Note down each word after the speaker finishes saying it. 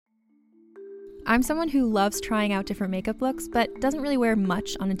I'm someone who loves trying out different makeup looks, but doesn't really wear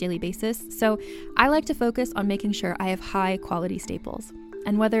much on a daily basis, so I like to focus on making sure I have high quality staples.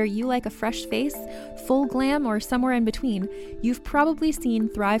 And whether you like a fresh face, full glam, or somewhere in between, you've probably seen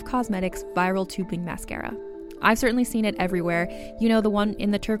Thrive Causemetics Viral Tubing Mascara. I've certainly seen it everywhere. You know, the one in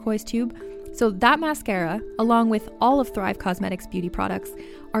the turquoise tube? So that mascara, along with all of Thrive Causemetics beauty products,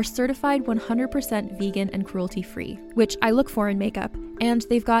 are certified 100% vegan and cruelty-free, which I look for in makeup, and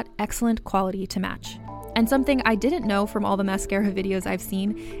they've got excellent quality to match. And something I didn't know from all the mascara videos I've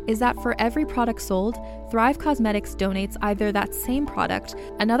seen is that for every product sold, Thrive Causemetics donates either that same product,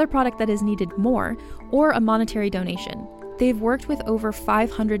 another product that is needed more, or a monetary donation. They've worked with over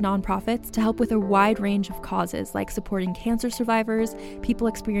 500 nonprofits to help with a wide range of causes like supporting cancer survivors, people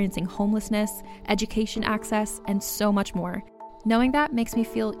experiencing homelessness, education access, and so much more. Knowing that makes me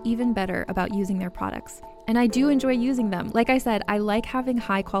feel even better about using their products. And I do enjoy using them. Like I said, I like having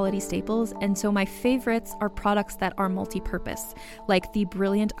high quality staples, and so my favorites are products that are multi-purpose, like the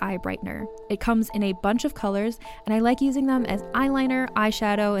Brilliant Eye Brightener. It comes in a bunch of colors, and I like using them as eyeliner,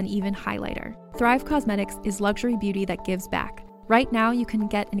 eyeshadow, and even highlighter. Thrive Causemetics is luxury beauty that gives back. Right now, you can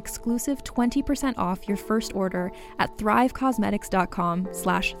get an exclusive 20% off your first order at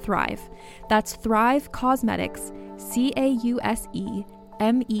thrivecausemetics.com/thrive. That's Thrive Causemetics,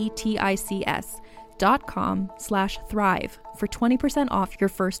 CAUSEMETICS.com/thrive for 20% off your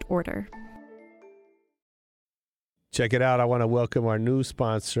first order. Check it out. I want to welcome our new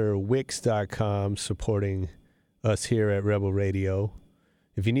sponsor, Wix.com, supporting us here at Rebel Radio.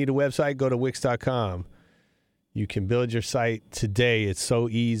 If you need a website, go to Wix.com. You can build your site today. It's so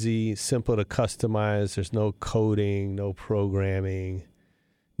easy, simple to customize. There's no coding, no programming,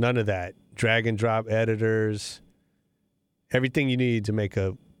 none of that. Drag and drop editors, everything you need to make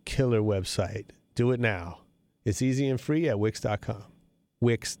a killer website. Do it now. It's easy and free at Wix.com.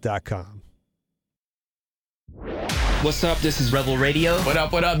 Wix.com. What's up? This is Rebel Radio. What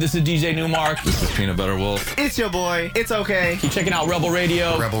up? What up? This is DJ Newmark. This is Peanut Butter Wolf. It's your boy. It's okay. Keep checking out Rebel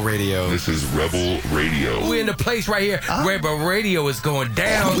Radio. Rebel Radio. This is Rebel Radio. We're in the place right here. Rebel Radio is going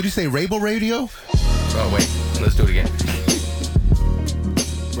down. Would you say Rebel Radio? Oh, wait. Let's do it again.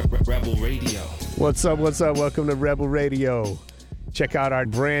 Rebel Radio. What's up? What's up? Welcome to Rebel Radio. Check out our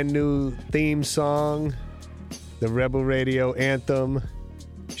brand new theme song, the Rebel Radio anthem.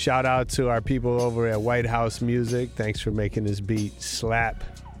 Shout out to our people over at White House Music. Thanks for making this beat slap.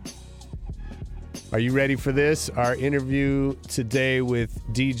 Are you ready for this? Our interview today with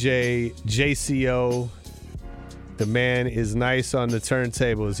DJ JCO. The man is nice on the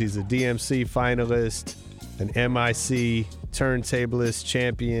turntables. He's a DMC finalist, an MIC turntablist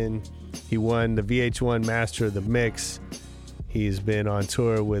champion. He won the VH1 Master of the Mix. He's been on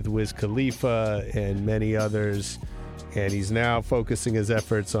tour with Wiz Khalifa and many others. And he's now focusing his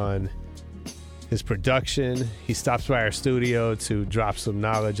efforts on his production. He stops by our studio to drop some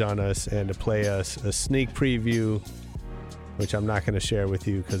knowledge on us and to play us a sneak preview, which I'm not going to share with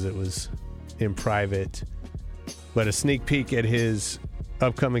you because it was in private, but a sneak peek at his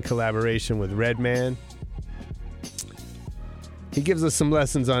upcoming collaboration with Redman. He gives us some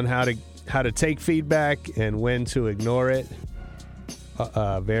lessons on how to take feedback and when to ignore it.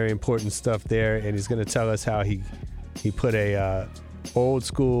 Very important stuff there. And he's going to tell us how he put a old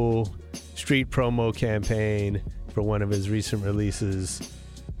school street promo campaign for one of his recent releases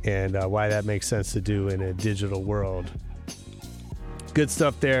and why that makes sense to do in a digital world. Good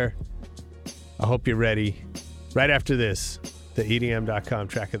stuff there. I hope you're ready. Right after this, the EDM.com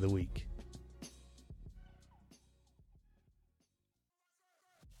track of the week.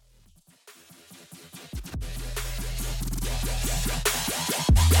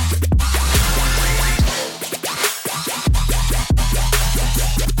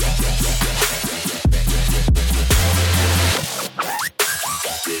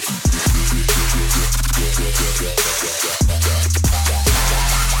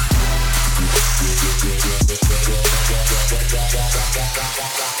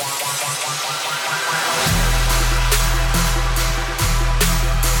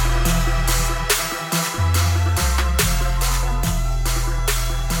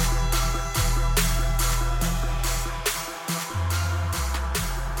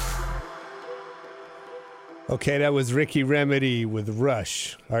 Okay, that was Ricky Remedy with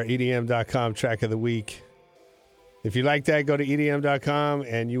Rush, our EDM.com track of the week. If you like that, go to EDM.com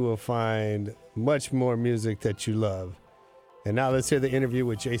and you will find much more music that you love. And now let's hear the interview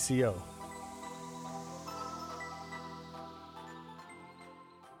with JCO.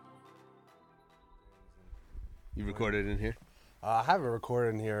 You recorded in here? I haven't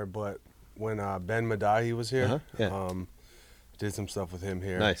recorded in here, but when Ben Madahi was here, did some stuff with him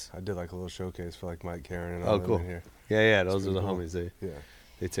here. Nice. I did like a little showcase for like Mike Karen and all them cool. in here. Yeah, those are pretty the cool. homies. Yeah.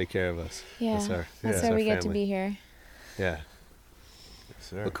 They take care of us. Yeah, that's why our we get to family. be here. Yeah. Yes,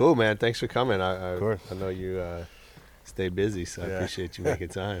 sir. Well, cool, man. Thanks for coming. Of course. I know you stay busy, so I Yeah. appreciate you making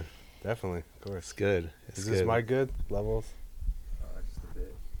time. Definitely, of course. It's good. Is this mic good? Levels?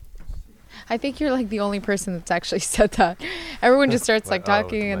 I think you're like the only person that's actually said that. Everyone just starts like Oh,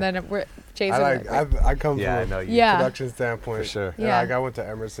 talking, and my- then Jason. I come Yeah, I from know a you. Yeah. production standpoint. For sure. And, Yeah. like, I went to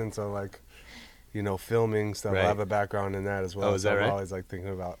Emerson, so like, filming stuff. Right. I have a background in that as well. Oh, is so that I'm right? always like thinking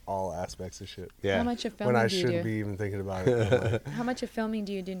about all aspects of shit. Yeah. How much of When filming I do you shouldn't do? be even thinking about it. I'm like, How much of filming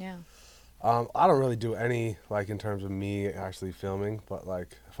do you do now? I don't really do any like in terms of me actually filming, but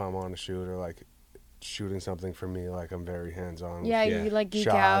like if I'm on a shoot or like shooting something for me, like I'm very hands on. Yeah, Yeah. you like geek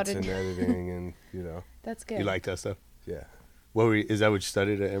shots out, and and editing and that's good. You like that stuff? yeah. Is that what you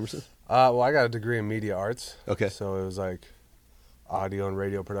studied at Emerson? Well, I got a degree in media arts. Okay. So it was like audio and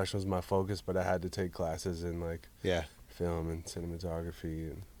radio production was my focus, but I had to take classes in like Yeah. film and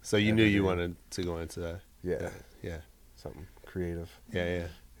cinematography and So you knew you editing. wanted to go into that? Yeah, Yeah. something creative. Yeah.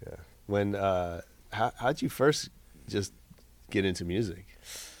 Yeah. When how'd you first just get into music?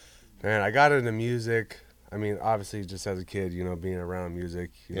 Man, I got into music. I mean, obviously, just as a kid, being around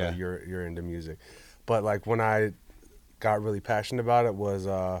music, Yeah. you're into music. But like when I got really passionate about it was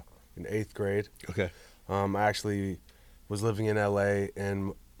in 8th grade. Okay. I actually was living in LA,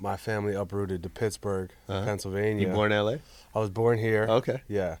 and my family uprooted to Pittsburgh, Uh-huh. Pennsylvania. You born in LA? I was born here. Okay.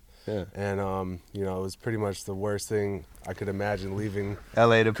 Yeah. Yeah. And it was pretty much the worst thing I could imagine, leaving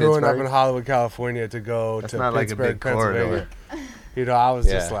LA to growing up Pittsburgh? in Hollywood, California, to go That's to not like a Pittsburgh, big corridor. Pennsylvania. I was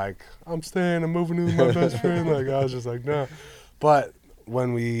just Yeah. like, I'm staying, I'm moving in with my best friend. Like, I was just like, no. But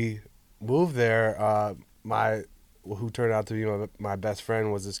when we moved there, who turned out to be my best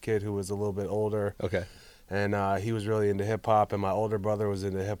friend was this kid who was a little bit older. Okay. And he was really into hip hop, and my older brother was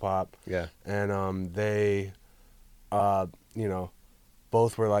into hip hop. Yeah. And they,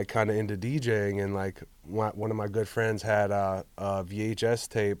 both were like kind of into DJing, and like one of my good friends had a VHS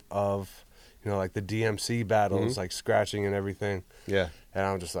tape of, like the DMC battles, like scratching and everything. Yeah. And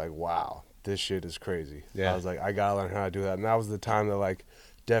I'm just like, wow, this shit is crazy. Yeah. I was like, I gotta learn how to do that. And that was the time that like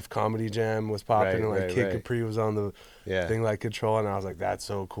Def Comedy Jam was popping, and like Kid Capri was on the Yeah. thing like Control, and I was like, that's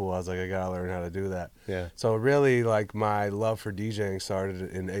so cool. I was like, I gotta learn how to do that. Yeah. So really, like my love for DJing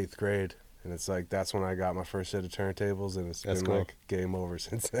started in 8th grade, and it's like that's when I got my first set of turntables, and it's That's been cool. like game over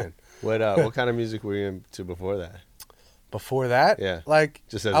since then. What kind of music were you into before that? Before that, Yeah. like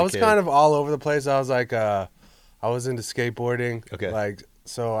Just as I a was kid. kind of all over the place. I was like, I was into skateboarding. Okay. Like,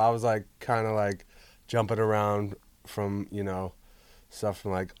 so I was like kind of like jumping around from stuff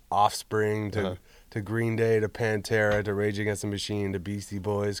from like Offspring to Green Day to Pantera to Rage Against the Machine to Beastie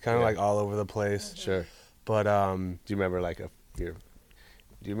Boys, kind of Yeah. like all over the place. Sure. But Do you remember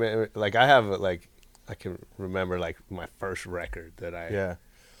do you remember like I have like I can remember like my first record that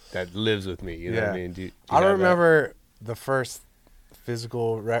that lives with me. You know what I mean? Do you I don't have that? remember the first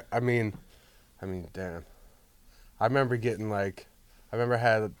physical. I mean, damn. I remember getting I remember I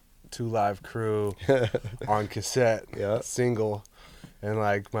had 2 Live Crew on cassette, Yeah. single, and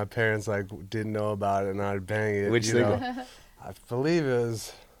like my parents didn't know about it, and I'd bang it. Which you single? know. I believe it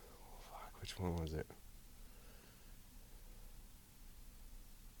was. Fuck, which one was it?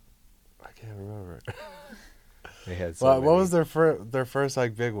 I can't remember it. They had so Well, what many. was their first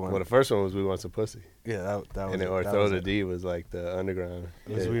big one? Well, the first one was We Want Some Pussy. Yeah, that was And it. then or That Throw was the it. D was like the underground.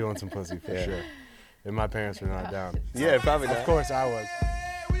 It was hit. We Want Some Pussy for Yeah. sure. And my parents were not down. Yeah, probably not. Of course I was.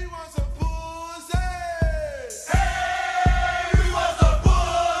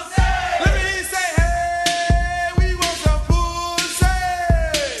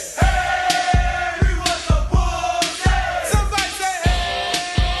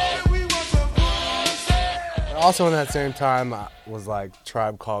 Also in that same time was like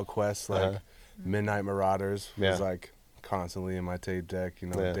Tribe Called Quest, like Midnight Marauders was Yeah. like constantly in my tape deck,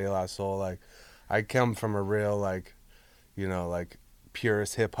 Yeah. De La Soul. Like I come from a real like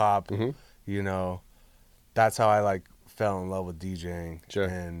purist hip hop, that's how I like fell in love with DJing Sure.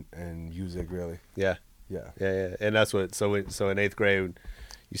 and music really. Yeah. Yeah. Yeah. And that's what. So in 8th grade,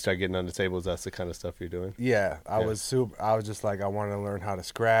 you start getting on the tables. That's the kind of stuff you're doing. Yeah, I Yeah. was just like I wanted to learn how to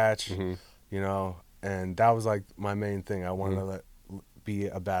scratch, and that was like my main thing. I wanted to be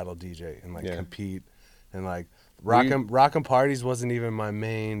a battle DJ and Yeah. compete, and like Were you- rockin' parties wasn't even my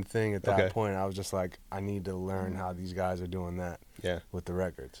main thing at that Okay. point. I was just like I need to learn how these guys are doing that Yeah. with the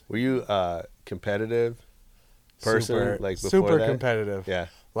records. Were you competitive person Super, like before super that? competitive. Yeah.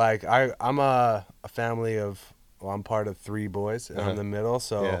 Like I'm a family of I'm part of 3 boys and Uh-huh. I'm the middle,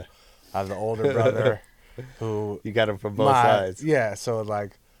 so Yeah. I have the older brother. who You got them from both sides. Yeah, so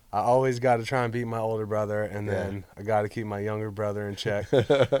like I always got to try and beat my older brother, and then I got to keep my younger brother in check.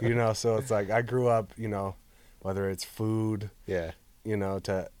 You know, so it's like I grew up, you know, whether it's food, Yeah. you know,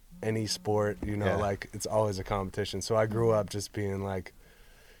 to any sport, you know, like it's always a competition. So I grew up just being like,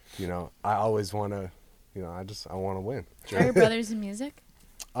 you know, I always want to, you know, I want to win. Are your brothers in music?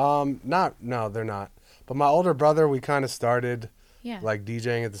 No, they're not. But my older brother, we kind of started Yeah. like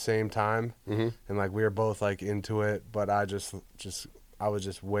DJing at the same time, and like we were both like into it. But I I was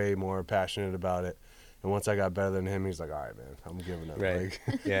just way more passionate about it. And once I got better than him, he's like, all right, man, I'm giving it. Right.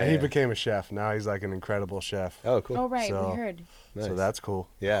 Like, Yeah, and he yeah. became a chef. Now he's like an incredible chef. Oh, cool. Oh, right. So- we heard. Nice. So that's cool.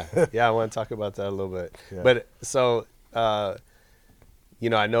 Yeah, yeah, I want to talk about that a little bit. Yeah. But so, you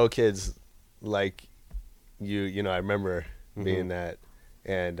know, I know kids like you. You know, I remember being that,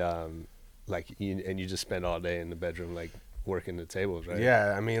 and like, you just spend all day in the bedroom, like working the tables, right?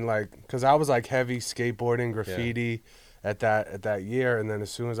 Yeah, I mean, like, because I was like heavy skateboarding, graffiti at that year, and then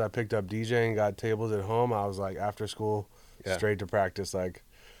as soon as I picked up DJing, got tables at home, I was like after school, straight to practice. Like,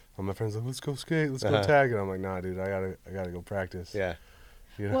 all my friends like, let's go skate, let's go tag, and I'm like, nah, dude, I gotta go practice. Yeah.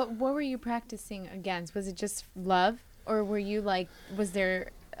 You know? What were you practicing against? Was it just love, or were you like, was there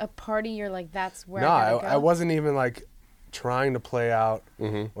a party you're like, that's where No, I gotta go? I wasn't even like trying to play out,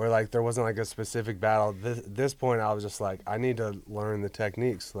 or like there wasn't like a specific battle. This point, I was just like, I need to learn the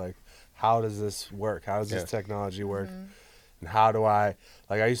techniques. Like, how does this work? How does this technology work? And how do I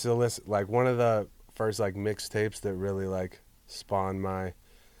I used to listen, like one of the first like mixtapes that really like spawned my,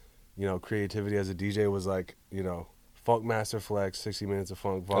 you know, creativity as a DJ was like, you know, Funk Master Flex, 60 Minutes of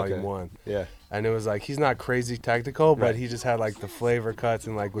Funk, Volume 1. Yeah. And it was like, he's not crazy technical, but Right. he just had like the flavor cuts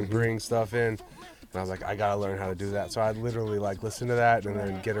and like would bring stuff in. And I was like, I gotta learn how to do that. So I'd literally like listen to that and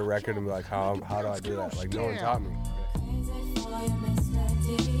then get a record and be like, how do I do that? Like no one taught me.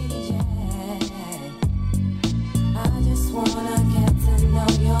 I just wanna get to know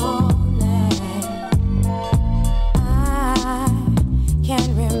your name. I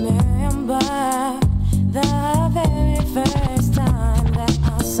can remember the very first time that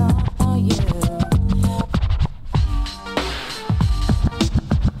I saw you.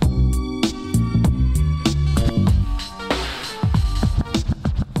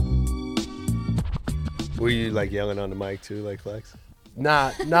 Were you like yelling on the mic too, like Flex?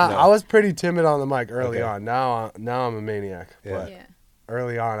 Nah. No. I was pretty timid on the mic early Okay. on. Now I'm a maniac. Yeah. But Yeah.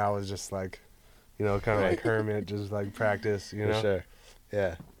 early on, I was just like, you know, kind of Right. like hermit, just like practice, you For know? sure.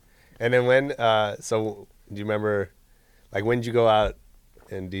 Yeah. And then when, so do you remember, like, when did you go out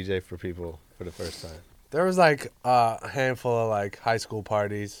and DJ for people for the first time? There was like a handful of like high school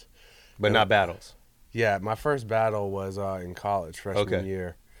parties. But not battles. Yeah, my first battle was in college, freshman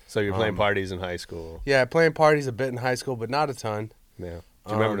year. So you're playing parties in high school. Yeah, playing parties a bit in high school, but not a ton. Yeah.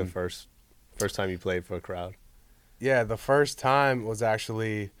 Do you remember the first time you played for a crowd? Yeah, the first time was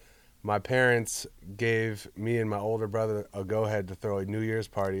actually my parents gave me and my older brother a go-ahead to throw a New Year's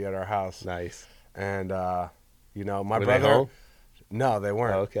party at our house. Nice. And, you know, my Were they brother... home? No, they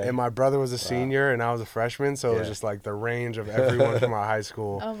weren't. Oh, okay. And my brother was a senior and I was a freshman, so it was just like the range of everyone from our high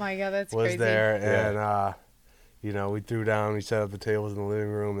school Oh my God, that's was crazy. there. Yeah. And, you know, we threw down, we set up the tables in the living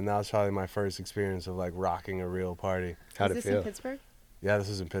room, and that was probably my first experience of like rocking a real party. How'd Is it this feel? in Pittsburgh? Yeah, this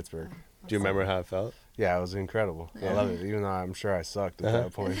is in Pittsburgh. Do you remember how it felt? Yeah, it was incredible. I love it, even though I'm sure I sucked at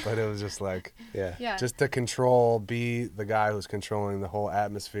that point. But it was just like, Yeah. Yeah. just to be the guy who's controlling the whole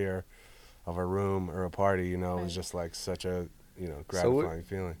atmosphere of a room or a party, you know, it was just like such a, you know, gratifying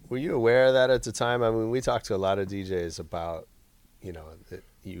feeling. Were you aware of that at the time? I mean, we talked to a lot of DJs about, you know, that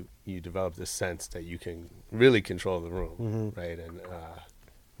you develop this sense that you can really control the room, right? And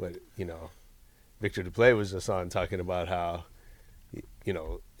what, you know, Victor Duplay was just on talking about how, you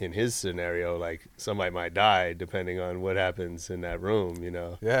know, in his scenario, like somebody might die depending on what happens in that room, you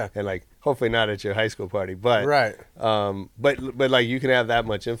know. Yeah. And like, hopefully not at your high school party, but Right. but like you can have that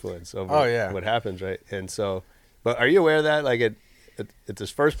much influence over Oh, yeah. what happens, right? And so, but are you aware of that, like at this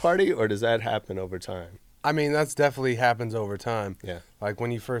first party, or does that happen over time? I mean, that's definitely happens over time. Yeah. Like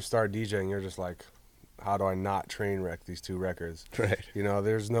when you first start DJing, you're just like, how do I not train wreck these two records? Right. You know,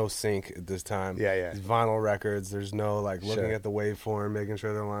 there's no sync at this time. Yeah, yeah. These vinyl records, there's no like looking Sure. at the waveform, making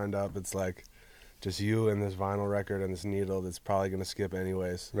sure they're lined up. It's like just you and this vinyl record and this needle that's probably going to skip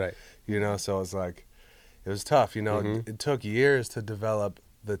anyways. Right. You know, so it's like, it was tough. You know, it took years to develop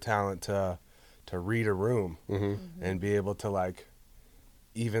the talent to read a room and be able to like,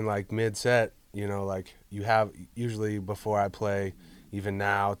 even like mid set, you know, like you have usually before I play, even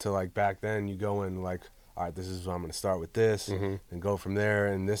now to like back then, you go in like, all right, this is what I'm going to start with this and go from there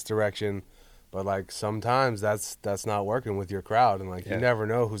in this direction. But like sometimes that's not working with your crowd, and like you never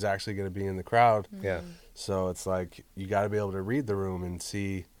know who's actually going to be in the crowd. Yeah. So it's like you got to be able to read the room and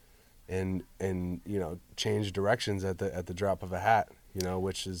see, and change directions at the drop of a hat.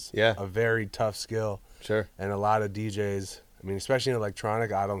 Which is a very tough skill. Sure. And a lot of DJs, I mean, especially in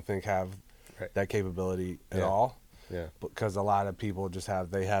electronic, I don't think have that capability at all. Yeah. Because a lot of people just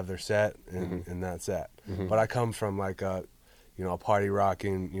have their set and that's that. Mm-hmm. But I come from like a party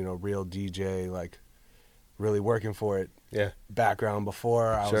rocking, real DJ, like really working for it. Yeah. Background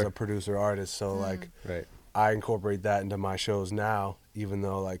before I was a producer artist, so like I incorporate that into my shows now, even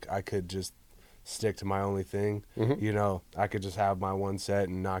though like I could just stick to my only thing. I could just have my one set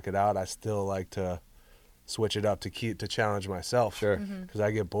and knock it out. I still like to switch it up to challenge myself. Sure. Because I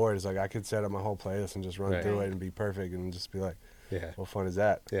get bored. It's like I could set up my whole playlist and just run through it and be perfect and just be like, what fun is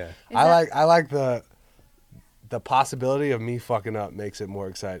that? Yeah. I like the possibility of me fucking up makes it more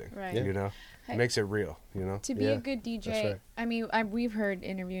exciting. Right. It makes it real. To be a good DJ, I mean, we've heard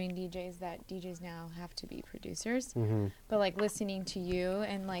interviewing DJs that DJs now have to be producers, but like listening to you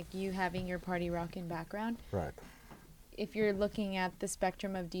and like you having your party rockin' background, right? If you're looking at the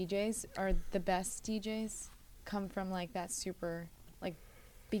spectrum of DJs, are the best DJs come from like that super like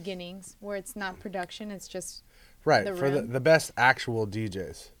beginnings where it's not production, it's just right. The for room? the best actual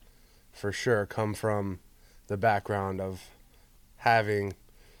DJs, for sure, come from the background of having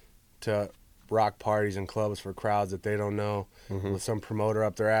to rock parties and clubs for crowds that they don't know, with some promoter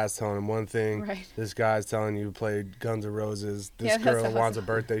up their ass telling them one thing. Right. This guy's telling you play Guns N' Roses. This that's girl awesome. wants a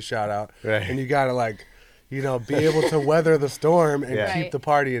birthday shout out. Right. And you gotta like, be able to weather the storm and Yeah. keep Right. the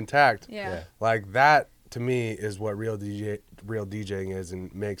party intact. Yeah. Like that to me is what real DJing is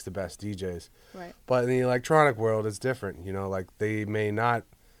and makes the best DJs. Right. But in the electronic world, it's different. Like they may not.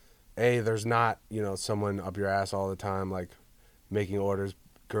 There's not someone up your ass all the time like making orders.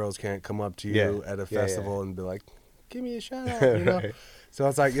 Girls can't come up to you at a festival and be like, "Give me a shout out," Right. So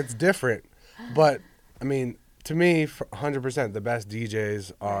it's like it's different. But I mean, to me, 100%, the best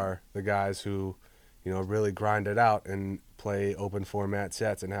DJs are the guys who, really grind it out and play open format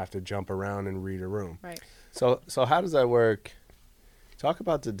sets and have to jump around and read a room. Right. So how does that work? Talk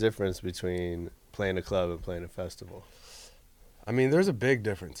about the difference between playing a club and playing a festival. I mean, there's a big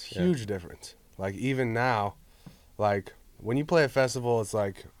difference, huge difference. Like even now, like when you play a festival, it's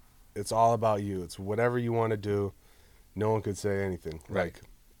like it's all about you. It's whatever you want to do. No one could say anything. Right.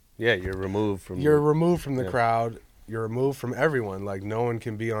 Like You're removed from the crowd. You're removed from everyone. Like no one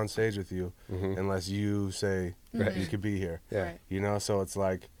can be on stage with you unless you say you could be here. Yeah. Right. So it's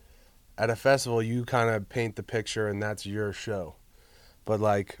like at a festival you kind of paint the picture and that's your show. But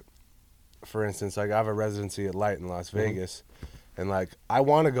like for instance, like I have a residency at Light in Las Vegas, and like I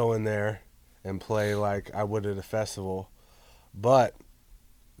want to go in there and play like I would at a festival, but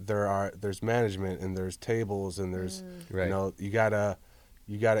there's management and there's tables and there's you gotta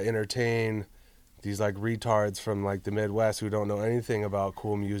entertain these like retards from like the Midwest who don't know anything about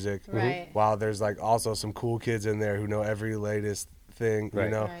cool music, Right. while there's like also some cool kids in there who know every latest thing,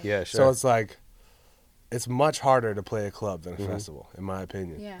 Right. Right. Yeah, sure. So it's like it's much harder to play a club than a festival, in my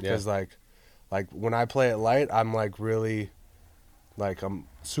opinion. Yeah. Because like when I play at Light, I'm like really, like I'm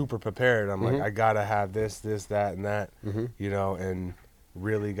super prepared. I'm like I gotta have this, that, and that, and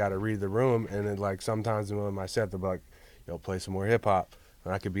really gotta read the room. And then like sometimes in the middle of my set, they'll be like, "Yo, play some more hip hop,"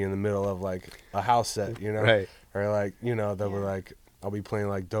 and I could be in the middle of like a house set, Right. or like they'll be like I'll be playing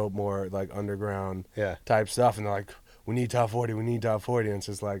like dope, more like underground Yeah. type stuff, and they're like, "We need top 40, we need top 40," and it's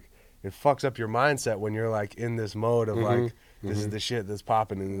just like it fucks up your mindset when you're like in this mode of like this is the shit that's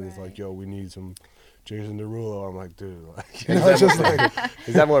popping, and it's like, yo, we need some Jason Derulo. I'm like, dude, like, it's just like,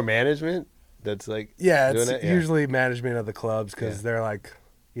 Is that more management that's like yeah, doing it's it? Yeah. usually management of the clubs because they're like,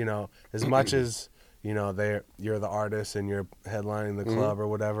 as much as you're the artist and you're headlining the club or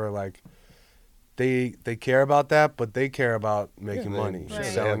whatever, like they care about that, but they care about making money, Right.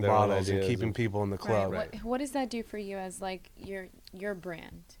 selling They have their own bottles, and ideas keeping and- people in the club. Right. What does that do for you as like your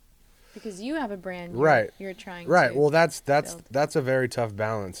brand? Because you have a brand, Right. You're trying Right. to Well, that's build. a very tough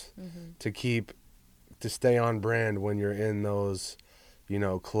balance to stay on brand when you're in those,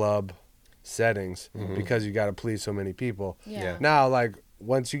 club settings because you got to please so many people. Yeah. Now, like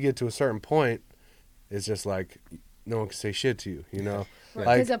once you get to a certain point, it's just like no one can say shit to you. Right.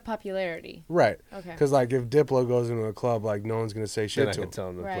 Like Because of popularity. right. Okay. Because like if Diplo goes into a club, like no one's gonna say Then shit I to can him. tell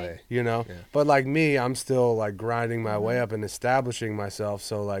them to Right. play. But like me, I'm still like grinding my way up and establishing myself.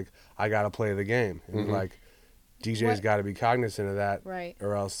 So like I gotta play the game, and like DJs What- got to be cognizant of that, Right.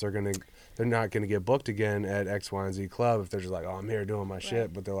 or else they're not gonna get booked again at X, Y, and Z club if they're just like, oh, I'm here doing my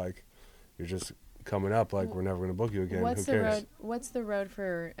shit, but they're like, you're just coming up, like we're never gonna book you again. Who cares? What's the road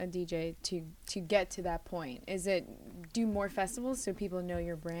for a DJ to get to that point? Is it do more festivals so people know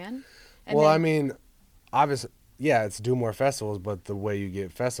your brand? And Well, I mean, obviously, yeah, it's do more festivals, but the way you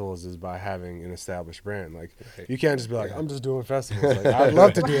get festivals is by having an established brand. Like, you can't just be like, I'm just doing festivals. Like, I'd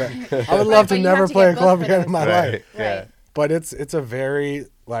love to do that. I would love to never play a club again in my life. Yeah. But it's a very,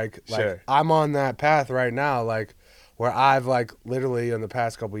 like Sure. I'm on that path right now, like, where I've, like, literally in the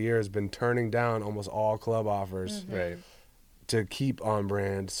past couple of years been turning down almost all club offers Right. to keep on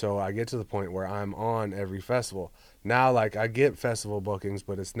brand. So I get to the point where I'm on every festival. Now, like, I get festival bookings,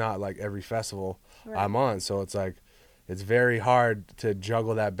 but it's not like every festival I'm on. So it's like, it's very hard to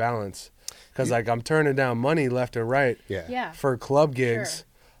juggle that balance. Because, like, I'm turning down money left and right Yeah. for club gigs, Sure.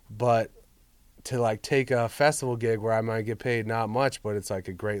 but to, like, take a festival gig where I might get paid not much, but it's, like,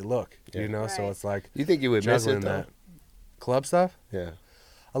 a great look, you know? So Right. it's, like, You think you would miss juggling it, though? that. Club stuff? Yeah.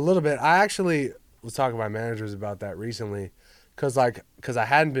 A little bit. I actually was talking to my managers about that recently because I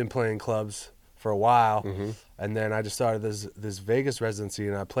hadn't been playing clubs for a while. And then I just started this Vegas residency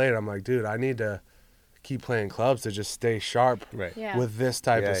and I played. I'm like, dude, I need to keep playing clubs to just stay sharp Right. Yeah. with this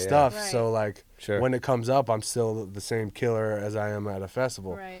type Yeah, of yeah. stuff. Right. So, like, Sure. when it comes up, I'm still the same killer as I am at a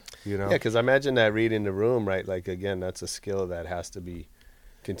festival. Right. You know? Yeah, because I imagine that reading the room, right? Like, again, that's a skill that has to be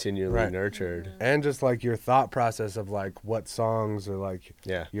continually Right. nurtured. And just, like, your thought process of, like, what songs are, like,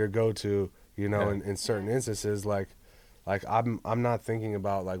 Yeah. your go-to, you know, Yeah. in certain instances, like I'm not thinking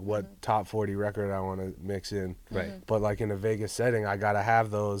about, like, what top 40 record I want to mix in. Right. But, like, in a Vegas setting, I got to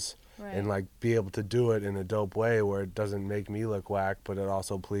have those Right. and, like, be able to do it in a dope way where it doesn't make me look whack, but it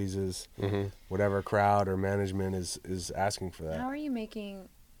also pleases whatever crowd or management is asking for that. How are you making?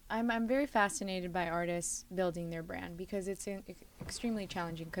 I'm very fascinated by artists building their brand because it's extremely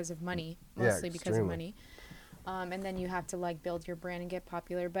challenging because of money, Yeah, mostly because of extremely. money. And then you have to like build your brand and get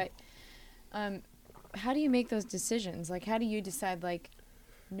popular. But how do you make those decisions? Like, how do you decide like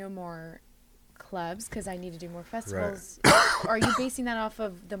no more clubs because I need to do more festivals? Are you basing that off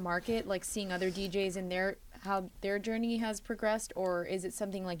of the market, like seeing other DJs and how their journey has progressed, or is it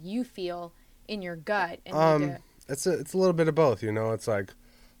something like you feel in your gut? And It's a little bit of both, you know. It's like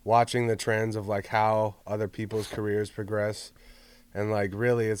watching the trends of like how other people's careers progress, and like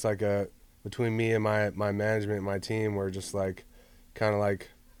really, it's like between me and my management, my team, we're just like kind of like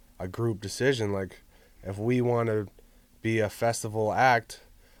a group decision. Like if we want to be a festival act,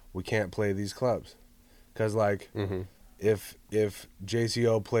 we can't play these clubs, because like if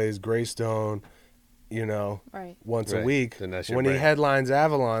JCO plays Greystone, you know, once a Right. week, Then that's your when he brand. headlines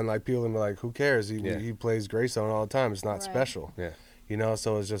Avalon, like people are gonna be like, who cares? He Yeah. plays Greystone all the time. It's not Right. special. Yeah. You know,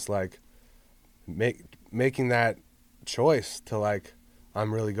 so it's just like making that choice to like,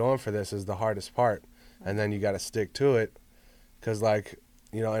 I'm really going for this is the hardest part. And then you got to stick to it. Cause like,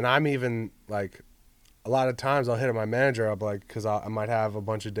 you know, and I'm even like, a lot of times I'll hit up my manager up like, cause I might have a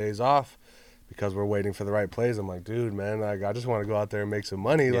bunch of days off because we're waiting for the right plays. I'm like, dude, man, like I just want to go out there and make some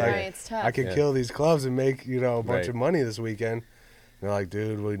money. Yeah. Like Right, it's tough. I could Yeah. kill these clubs and make, you know, a bunch Right. of money this weekend. And they're like,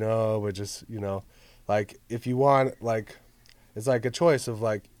 dude, we know, but just, you know, like if you want, like, it's like a choice of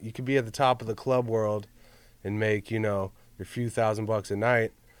like, you could be at the top of the club world and make, you know, your few $1,000 a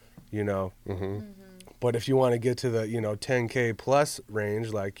night, you know. But if you want to get to the, you know, 10K plus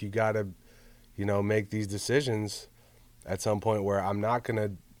range, like you got to, you know, make these decisions at some point where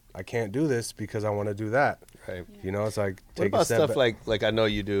I can't do this because I want to do that. Right. You know, it's like What take about a step stuff back. like I know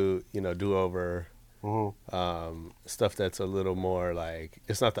you do, you know, do over Mm-hmm. stuff that's a little more like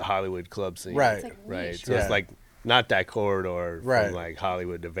it's not the Hollywood club scene, Right. It's like right. niche. So Yeah. it's like not that corridor Right. from like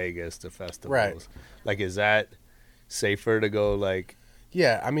Hollywood to Vegas to festivals. Right. Like, is that safer to go like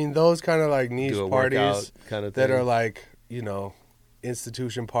Yeah, I mean those kind of like niche do a parties workout kind of thing? that are like, you know,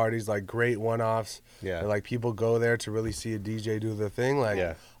 institution parties, like great one-offs. Yeah. And, like people go there to really see a DJ do their thing. Like,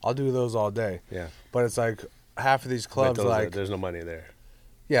 Yeah. I'll do those all day. Yeah. But it's like half of these But clubs, those are- like, there's no money there.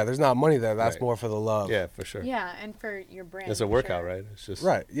 yeah, there's not money there. That's Right. more for the love. Yeah, for sure. Yeah, and for your brand. It's a for workout, sure. right? It's just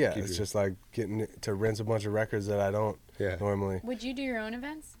Right. Yeah. keep It's you- just like getting to rinse a bunch of records that I don't Yeah. normally. Would you do your own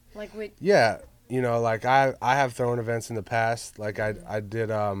events? Like, would Yeah. You know, like I have thrown events in the past. Like I did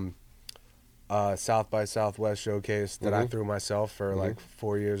South by Southwest showcase that I threw myself for like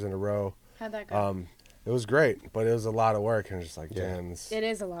 4 years in a row. how'd that go? It was great, but it was a lot of work, and just like, Yeah. damn, this, It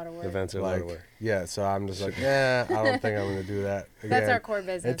is a lot of work. events are a lot like, of work. yeah. So I'm just like, I don't think I'm gonna do that again. That's our core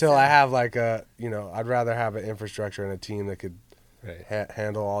business. Until so- I have like you know, I'd rather have an infrastructure and a team that could Right.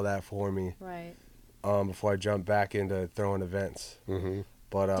 handle all that for me Right. before I jump back into throwing events. Mm-hmm.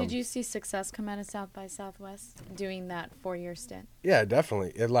 But Did you see success come out of South by Southwest doing that 4-year stint? yeah,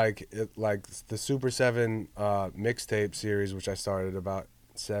 definitely. It like the Super 7 mixtape series, which I started about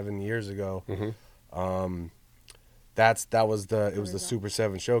 7 years ago. That was the Super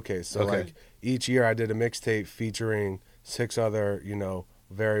 7 showcase. So Okay. like each year I did a mixtape featuring 6 other,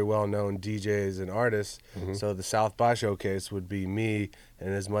 very well-known DJs and artists. So the South by showcase would be me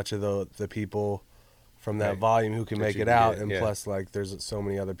and as much of the people from that Right. volume who can That make you it can out, get, and yeah. plus like there's so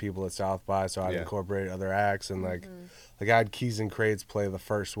many other people at South by, so I'd Yeah. incorporate other acts, and like I had Keys and Crates play the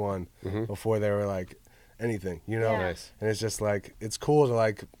first one before they were like anything, Yeah. Nice. and it's just like it's cool to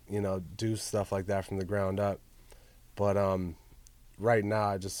like do stuff like that from the ground up. But right now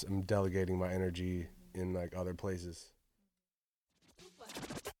I just am delegating my energy in like other places.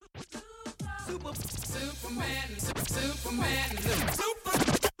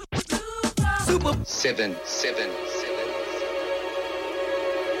 Seven.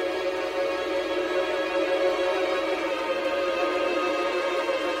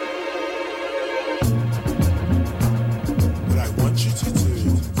 What I want you to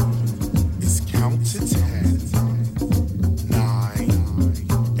do is count to 10. 9,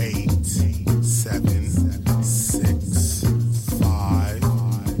 8, 7, 6, 5,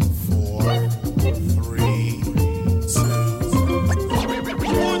 4, 3, 2.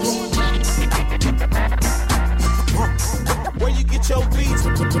 Where you get your beats?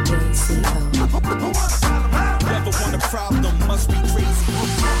 Never want a problem, must be crazy.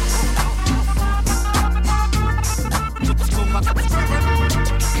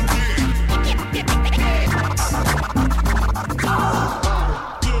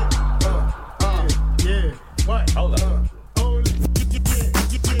 Hold up.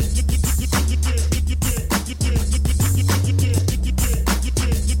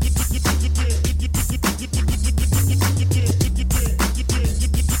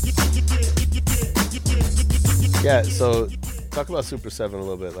 Yeah, so talk about Super 7 a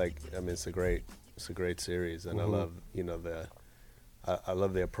little bit. Like, I mean, it's a great series, and I love, I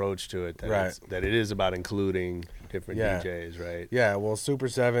love the approach to it. That Right. that it is about including different Yeah. DJs, right? Yeah, well, Super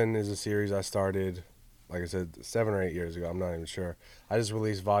 7 is a series I started, like I said, 7 or 8 years ago. I'm not even sure. I just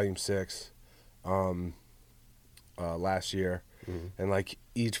released Volume 6 last year. And, like,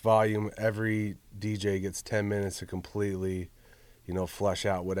 each volume, every DJ gets 10 minutes to completely, flush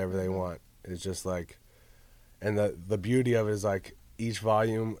out whatever they want. It's just, like... And the beauty of it is, like, each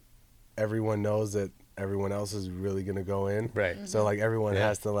volume, everyone knows that everyone else is really going to go in. Right. So, like, everyone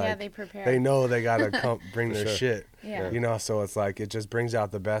has to, like... Yeah, they prepare. They know they got to bring their sure. shit. Yeah. So it's like it just brings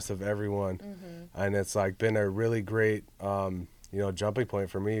out the best of everyone. And it's like been a really great jumping point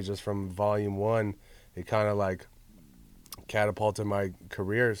for me. Just from Volume 1, it kind of like catapulted my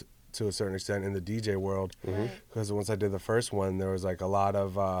career to a certain extent in the DJ world. Because once I did the first one, there was like a lot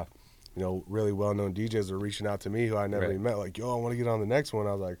of really well-known DJs were reaching out to me who I never even met, like, yo, I want to get on the next one.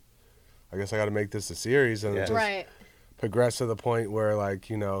 I was like, I guess I got to make this a series. And it just progressed to the point where,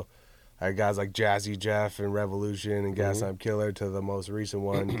 like, I had guys like Jazzy Jeff and Revolution and Gaslamp Killer to the most recent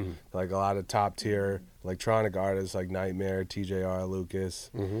one, like a lot of top tier electronic artists like Nightmare, TJR,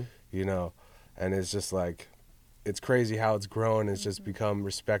 Lucas, and it's just like, it's crazy how it's grown. It's just become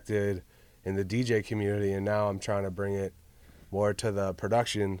respected in the DJ community, and now I'm trying to bring it more to the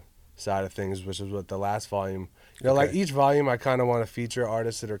production side of things, which is what the last volume, like each volume I kind of want to feature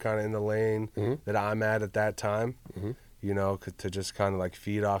artists that are kind of in the lane that I'm at that time, to just kind of like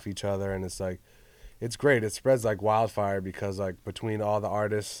feed off each other. And it's like, it's great. It spreads like wildfire because like between all the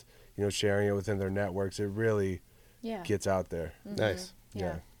artists, sharing it within their networks, it really gets out there. Nice.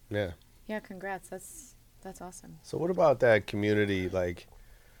 Yeah. Yeah, congrats. That's awesome. So what about that community? Like,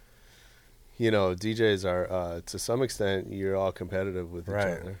 DJs are, to some extent, you're all competitive with each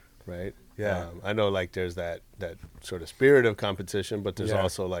other, right? Yeah. I know, like, there's that sort of spirit of competition, but there's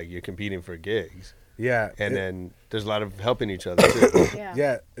also, like, you're competing for gigs. Yeah. And then there's a lot of helping each other, too.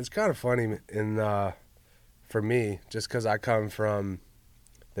 Yeah, it's kind of funny for me, just because I come from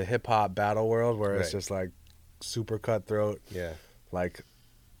the hip-hop battle world where it's just, like, super cutthroat. Yeah. Like,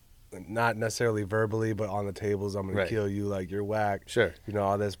 not necessarily verbally, but on the tables, I'm going to kill you, like, you're whack. Sure.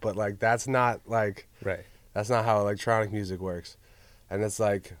 All this. But, like, that's not, like... Right. That's not how electronic music works. And it's,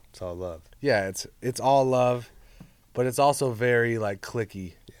 like... It's all love. Yeah, it's all love, but it's also very, like,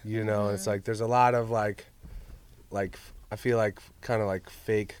 cliquey, It's, like, there's a lot of, like I feel like kind of, like,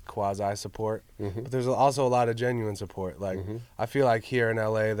 fake quasi-support. But there's also a lot of genuine support. Like, I feel like here in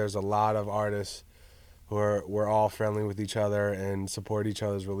L.A., there's a lot of artists who we're all friendly with each other and support each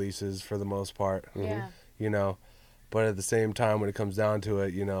other's releases for the most part. But at the same time, when it comes down to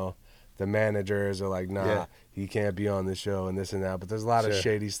it, the managers are like, nah, he can't be on the show and this and that. But there's a lot of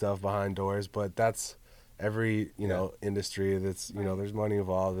shady stuff behind doors. But that's every, industry that's, there's money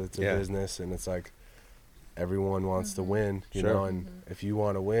involved. It's a business. And it's like, everyone wants to win, you Sure. know, and if you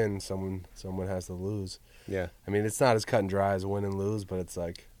want to win, someone has to lose. Yeah. I mean, it's not as cut and dry as win and lose, but it's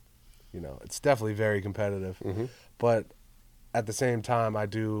like, you know, it's definitely very competitive. But at the same time, I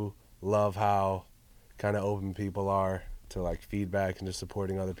do love how kind of open people are to like feedback and just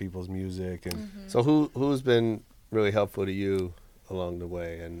supporting other people's music. And So who's been really helpful to you along the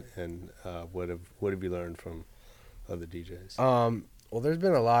way, and what have you learned from other DJs? Well, there's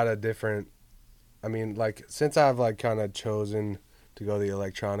been a lot of different. I mean, like since I've like kind of chosen to go the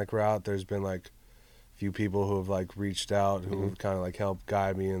electronic route, there's been like a few people who have like reached out who have kind of like helped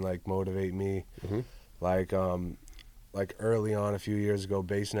guide me and like motivate me. Like early on a few years ago,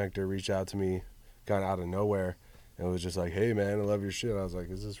 Bass Nectar reached out to me kind of out of nowhere. And it was just like, hey man, I love your shit. I was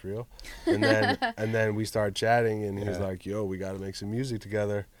like, is this real? And then we started chatting, and he was like, yo, we got to make some music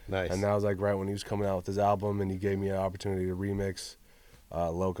together. Nice. And that was like right when he was coming out with his album, and he gave me an opportunity to remix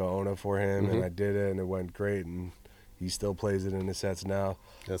Loca Ona for him, and I did it, and it went great. And he still plays it in his sets now.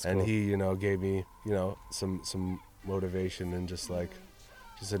 That's and cool. he, you know, gave me, you know, some motivation and just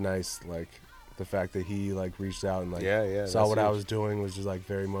a nice like the fact that he like reached out and like saw what I was doing was just like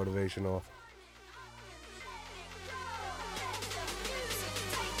very motivational.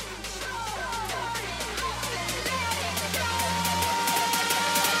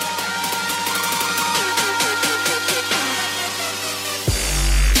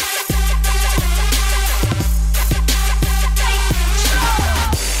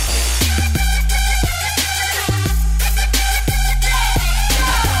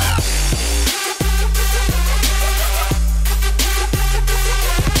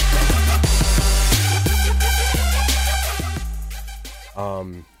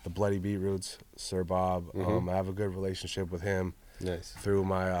 The Bloody Beetroots, Sir Bob. I have a good relationship with him. Nice. Through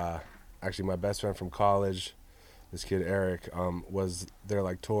my, actually my best friend from college, this kid Eric, was their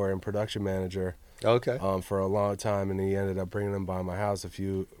like tour and production manager. Okay. For a long time, and he ended up bringing him by my house a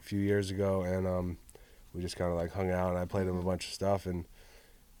few years ago, and we just kind of like hung out, and I played him a bunch of stuff, and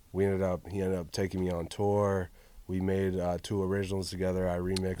he ended up taking me on tour. We made 2 originals together. I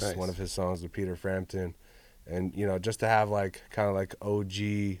remixed one of his songs with Peter Frampton. And, you know, just to have, like, kind of like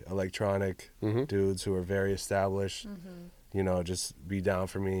OG electronic dudes who are very established, you know, just be down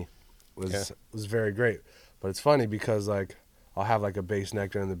for me was very great. But it's funny because, like, I'll have, like, a Bass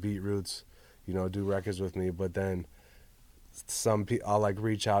Nectar and the Beetroots, you know, do records with me. But then I'll, like,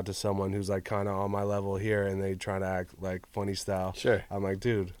 reach out to someone who's, like, kind of on my level here, and they try to act, like, funny style. Sure. I'm like,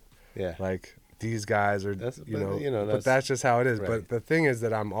 dude, like, these guys are, but that's just how it is. Right. But the thing is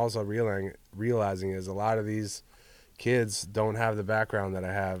that I'm also realizing is a lot of these kids don't have the background that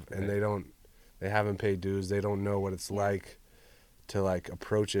I have, and they haven't paid dues. They don't know what it's like to like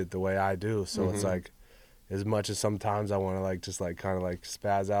approach it the way I do. So it's like, as much as sometimes I want to like just like kind of like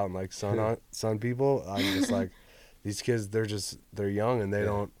spaz out and like sun people, I'm just like, these kids, they're young and they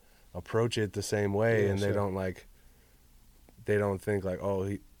don't approach it the same way, and they don't think like, oh,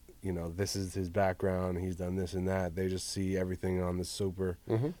 you know, this is his background, he's done this and that. They just see everything on the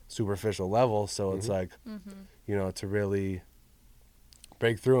superficial level. So it's like, you know, to really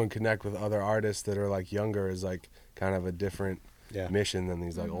break through and connect with other artists that are like younger is like kind of a different mission than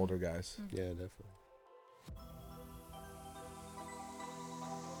these like older guys. Yeah, definitely.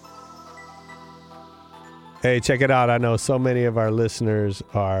 Hey, check it out. I know so many of our listeners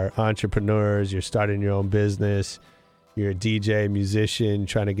are entrepreneurs. You're starting your own business. You're a DJ, musician,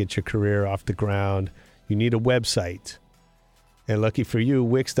 trying to get your career off the ground. You need a website. And lucky for you,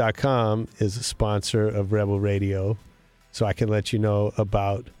 Wix.com is a sponsor of Rebel Radio. So I can let you know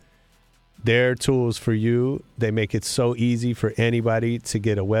about their tools for you. They make it so easy for anybody to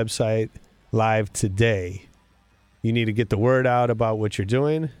get a website live today. You need to get the word out about what you're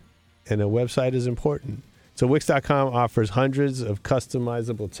doing, and a website is important. So Wix.com offers hundreds of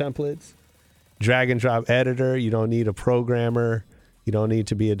customizable templates. Drag and drop editor. You don't need a programmer. You don't need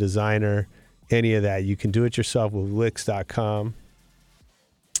to be a designer. Any of that. You can do it yourself with Wix.com.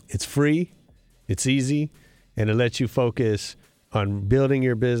 It's free. It's easy. And it lets you focus on building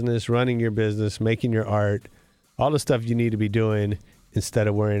your business, running your business, making your art, all the stuff you need to be doing instead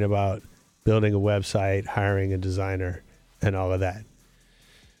of worrying about building a website, hiring a designer, and all of that.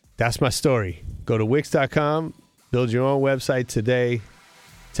 That's my story. Go to Wix.com. Build your own website today.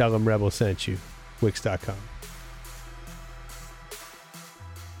 Tell them Rebel sent you. Wix.com.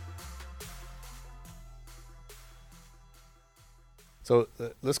 So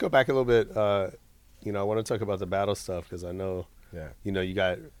let's go back a little bit. You know, I want to talk about the battle stuff because I know, you know, you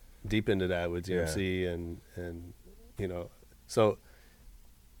got deep into that with DMC and you know, so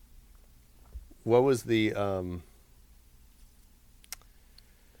what was the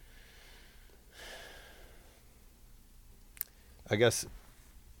I guess,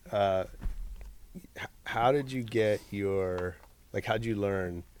 how did you get your, like, how'd you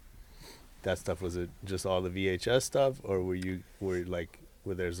learn that stuff? Was it just all the VHS stuff, or was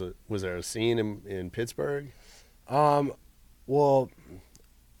there a scene in Pittsburgh? Well,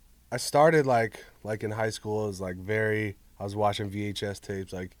 I started like in high school. It was like I was watching VHS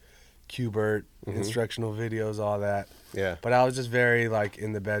tapes, like Qbert, instructional videos, all that. Yeah. But I was just very like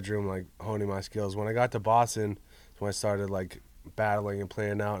in the bedroom, like honing my skills. When I got to Boston, that's when I started like battling and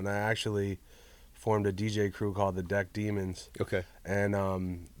playing out, and I actually formed a DJ crew called the Deck Demons. Okay. And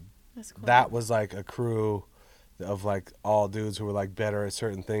That's cool. that was like a crew of like all dudes who were like better at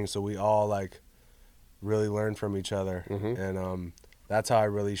certain things, so we all like really learned from each other. And that's how I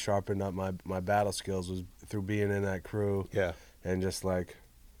really sharpened up my battle skills, was through being in that crew. Yeah. And just like,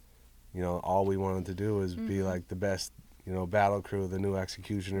 you know, all we wanted to do was be like the best, you know, battle crew, the new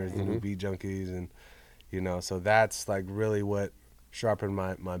Executioners, the new Beat Junkies, and you know, so that's like really what sharpened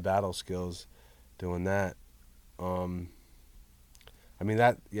my battle skills, doing that. I mean,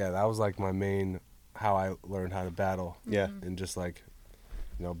 that was like my main, how I learned how to battle. Yeah. And just like,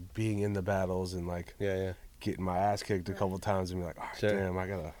 you know, being in the battles and like getting my ass kicked a couple times and be like, oh, damn, I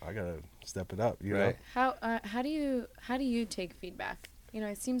gotta step it up, you know? How do you take feedback? You know,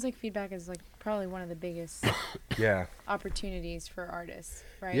 it seems like feedback is like probably one of the biggest opportunities for artists,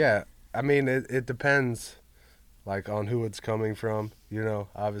 right? Yeah. I mean, it depends like on who it's coming from, you know,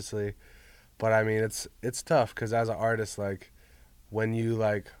 obviously. But I mean, it's tough because as an artist, like when you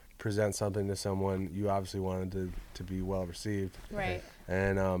like present something to someone, you obviously want it to be well received. Right.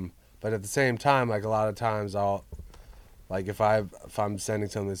 And but at the same time, like a lot of times I'll, like if I'm sending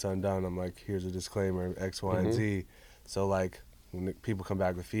something that's undone, I'm like, here's a disclaimer, X, Y, and Z. So like when people come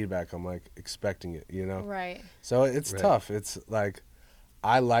back with feedback, I'm like expecting it, you know? Right. So it's tough. It's like,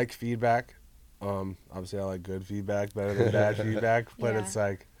 I like feedback. Obviously I like good feedback better than bad feedback, but it's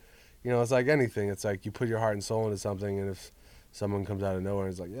like, you know, it's like anything. It's like you put your heart and soul into something, and if someone comes out of nowhere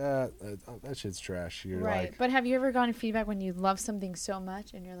and is like, yeah, that shit's trash, you're like... But have you ever gotten feedback when you love something so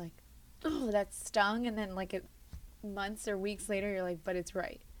much and you're like, oh, that stung, and then like months or weeks later you're like, but it's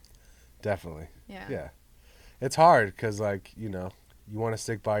right? Definitely. Yeah. It's hard because, like, you know, you want to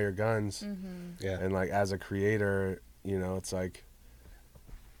stick by your guns. Yeah. And, like, as a creator, you know, it's like,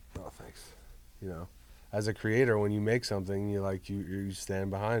 oh, thanks. You know, as a creator, when you make something, you like, you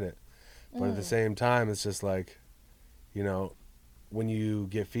stand behind it. But at the same time, it's just like, you know, when you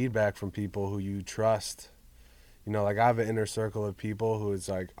get feedback from people who you trust, you know, like I have an inner circle of people who it's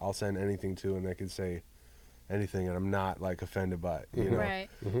like, I'll send anything to, and they can say anything, and I'm not like offended by it, you know? Right.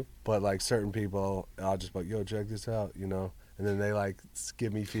 But like certain people, I'll just be like, yo, check this out, you know? And then they like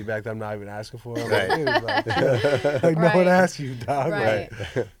give me feedback that I'm not even asking for. I'm like, dude, like no one asked you, dog. Right.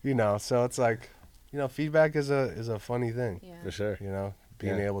 Like, you know, so it's like, you know, feedback is a funny thing. Yeah. For sure. You know,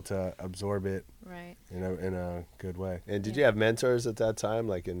 being able to absorb it right in a good way. And did you have mentors at that time,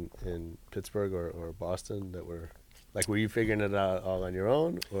 like in Pittsburgh or Boston, that were like, were you figuring it out all on your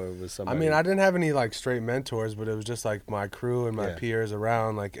own, or was somebody? I mean, I didn't have any like straight mentors, but it was just like my crew and my peers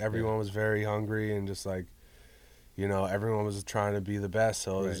around. Like everyone was very hungry and just like, you know, everyone was trying to be the best.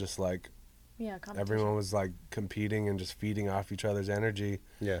 So it was just like, everyone was like competing and just feeding off each other's energy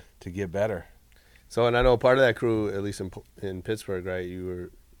to get better. So, and I know part of that crew, at least in Pittsburgh, right?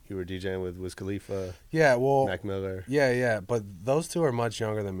 You were DJing with Wiz Khalifa. Yeah, well, Mac Miller. Yeah, but those two are much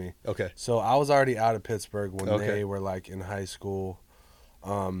younger than me. Okay. So I was already out of Pittsburgh when they were like in high school.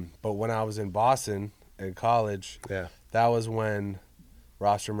 But when I was in Boston in college, that was when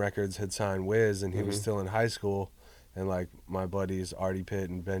Rostrum Records had signed Wiz, and he was still in high school. And like my buddies Artie Pitt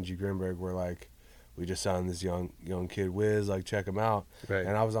and Benji Grimberg were like, we just signed this young kid Wiz, like check him out. Right.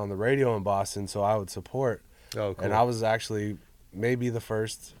 And I was on the radio in Boston, so I would support. Oh, cool. And I was actually maybe the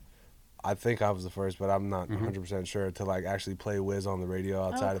first. I think I was the first, but I'm not 100% sure, to like actually play Wiz on the radio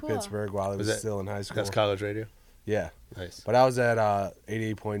outside of Pittsburgh while he was still in high school. That's college radio? Yeah. Nice. But I was at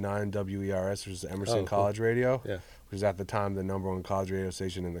 88.9 WERS, which is Emerson College Radio, which was at the time the #1 college radio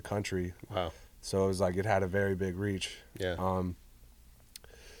station in the country. Wow. So it was like, it had a very big reach. Yeah.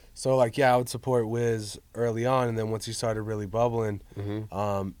 So like, I would support Wiz early on, and then once he started really bubbling,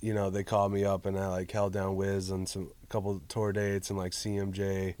 you know, they called me up and I like held down Wiz on a couple tour dates and like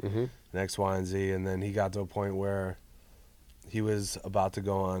CMJ and X, Y, and Z, and then he got to a point where he was about to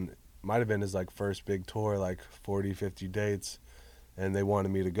go on, might have been his like first big tour, like 40, 50 dates, and they wanted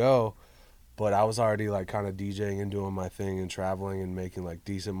me to go, but I was already like kind of DJing and doing my thing and traveling and making like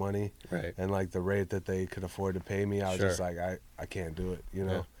decent money, right? And like the rate that they could afford to pay me, I was just like, I can't do it, you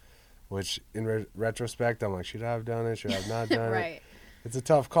know. Yeah. Which in retrospect, I'm like, should I have done it? Should I have not done right. it? It's a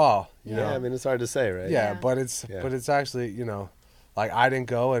tough call, you know. I mean, it's hard to say, right? Yeah, but it's actually, you know, like I didn't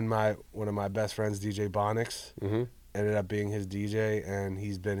go, and one of my best friends, DJ Bonix, ended up being his DJ, and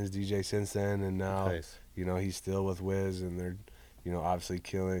he's been his DJ since then. And now, you know, he's still with Wiz, and they're, you know, obviously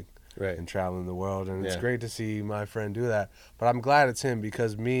killing and traveling the world. And it's great to see my friend do that. But I'm glad it's him,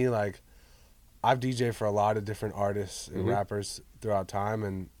 because me, like, I've DJed for a lot of different artists and rappers throughout time,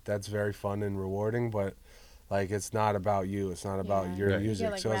 and that's very fun and rewarding. But like, it's not about you. It's not about your music.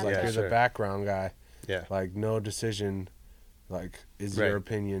 Like, so it's like, you're the background guy. Yeah. Like, no decision, like, is your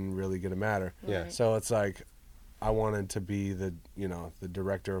opinion really gonna matter? Yeah. So it's like, I wanted to be the, you know, the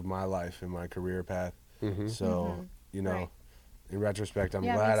director of my life and my career path. So, you know, in retrospect, I'm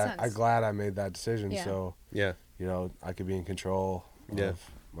glad I made that decision. So, you know, I could be in control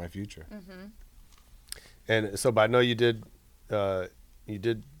of my future. And so, but I know you did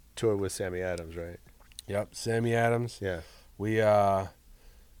tour with Sammy Adams, right? Yep, Sammy Adams. Yeah. We, I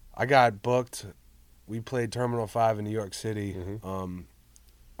got booked. We played Terminal 5 in New York City.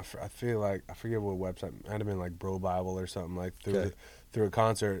 I feel like, I forget what website. It might have been like Bro Bible or something, like through a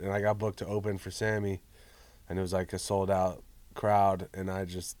concert. And I got booked to open for Sammy. And it was like a sold out crowd. And I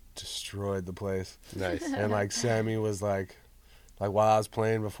just destroyed the place. Nice. And like Sammy was like while I was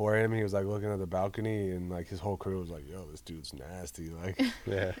playing before him, he was like looking at the balcony, and like his whole crew was like, yo, this dude's nasty. Like,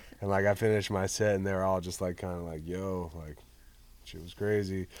 and like I finished my set, and they were all just like kind of like, yo, like, shit was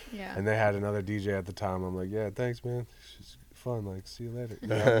crazy. Yeah. And they had another DJ at the time. I'm like, yeah, thanks, man. It's fun. Like, see you later. You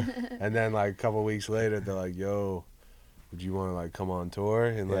know? And then like a couple weeks later, they're like, yo, would you want to like come on tour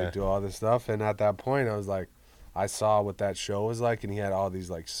and like do all this stuff? And at that point, I was like, I saw what that show was like, and he had all these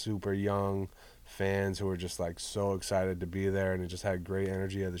like super young fans who were just like so excited to be there, and it just had great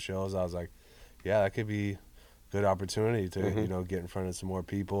energy at the shows. I was like, yeah, that could be a good opportunity to you know, get in front of some more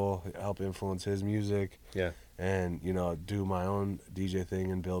people, help influence his music, and you know, do my own DJ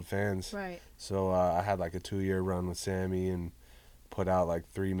thing and build fans. Right. So I had like a 2-year run with Sammy and put out like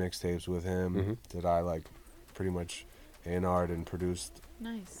 3 mixtapes with him that I like pretty much A&R'd and produced.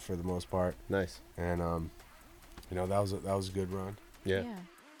 Nice. For the most part. Nice. And you know, that was a good run. Yeah.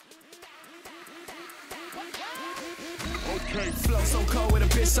 Okay. Flow so cold with a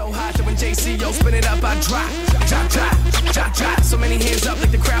bitch so hot that when JCO spin it up, I drop. So many hands up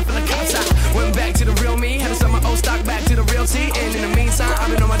like the crowd from the cops out. Went back to the real me, had to sell my old stock back to the real T. And in the meantime, I've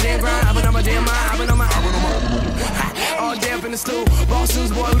been on my damn grind, I've been on my damn mind, I've been on my all day up in the stool.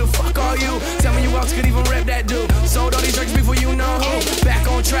 Boston's boy, who the fuck are you? Tell me you else could even rep that dude. Sold all these drinks before you know who. Back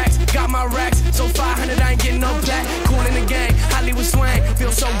on tracks, got my racks. So 500, I ain't getting no black. Cool in the gang, Hollywood swang.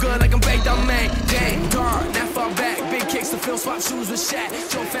 Feel so good like I'm baked on Maine. Gang, guard, now fall back. Big kicks to fill, swap shoes with Shaq.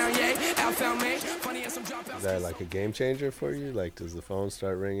 Joe found Ye, Al found me. Funny as some dropouts. Is that like a game changer for you? Like, does the phone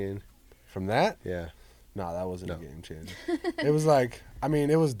start ringing? From that? Yeah. No, that wasn't a game changer. It was like, I mean,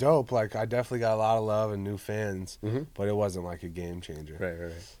 it was dope. Like, I definitely got a lot of love and new fans, but it wasn't like a game changer.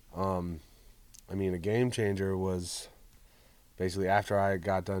 Right. I mean, a game changer was basically after I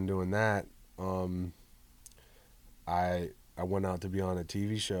got done doing that, I went out to be on a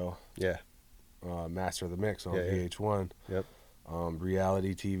TV show. Yeah. Master of the Mix on VH1. Yep.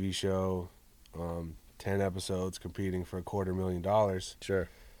 Reality TV show, 10 episodes competing for $250,000. Sure.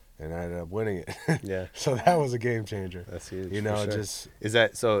 And I ended up winning it. Yeah. So that was a game changer. That's huge. You know, just is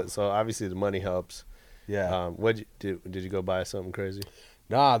that so obviously the money helps. Yeah. Did you go buy something crazy?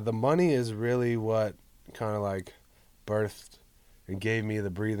 Nah, the money is really what kind of like birthed and gave me the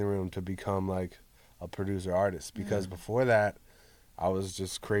breathing room to become like a producer artist, because before that I was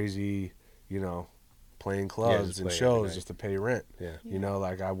just crazy, you know, playing clubs and shows just to pay rent. Yeah. You know,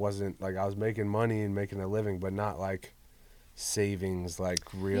 like I wasn't like, I was making money and making a living, but not like savings, like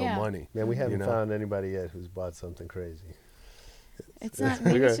real money. Yeah, we haven't found anybody yet who's bought something crazy. It's not.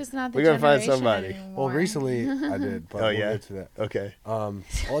 Maybe it's just not the we're gonna find somebody. Anymore. Well, recently I did, but we'll get to that. Okay.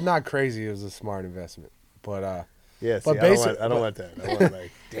 Well, not crazy. It was a smart investment, but yeah. See, but I don't want that. I want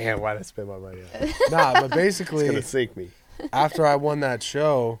like, damn, why did I spend my money on? Nah, but basically, it's gonna sink me. After I won that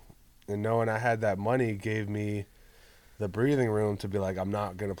show, and knowing I had that money gave me the breathing room to be like, I'm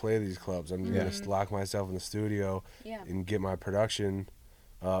not gonna play these clubs. I'm gonna lock myself in the studio and get my production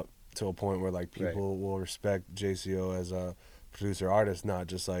up to a point where like people will respect JCO as a producer artist, not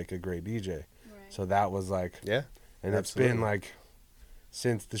just like a great DJ. Right. So that was like, and it's been like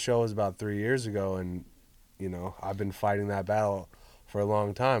since the show was about 3 years ago, and you know, I've been fighting that battle for a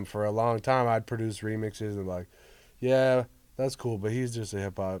long time. For a long time, I'd produce remixes and like, yeah, that's cool, but he's just a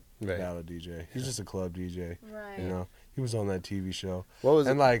hip hop battle DJ. He's just a club DJ. Right. You know, he was on that TV show. What was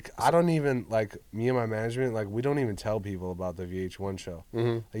and like, I don't even like me and my management, like we don't even tell people about the VH1 show.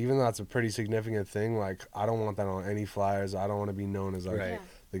 Like, even though that's a pretty significant thing, like I don't want that on any flyers. I don't want to be known as like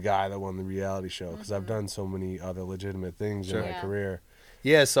the guy that won the reality show, because I've done so many other legitimate things in my career.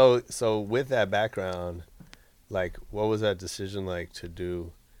 Yeah, so with that background, like, what was that decision like to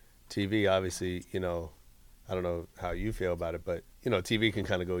do TV? Obviously, you know, I don't know how you feel about it, but, you know, TV can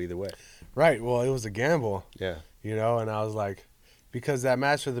kind of go either way. Right. Well, it was a gamble. Yeah. You know, and I was like, because that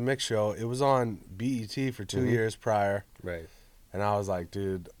Match for the Mix show, it was on BET for 2 years prior. Right. And I was like,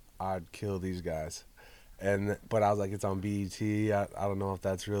 dude, I'd kill these guys. But I was like, it's on BET. I don't know if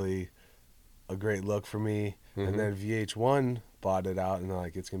that's really a great look for me. And then VH1 bought it out, and they're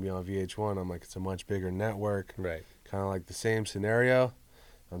like, it's going to be on VH1. I'm like, it's a much bigger network. Right. Kind of like the same scenario.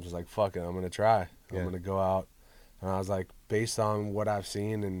 I'm just like, fuck it, I'm going to try. I'm going to go out. And I was like, based on what I've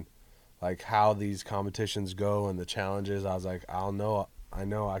seen and like how these competitions go and the challenges, I was like, I know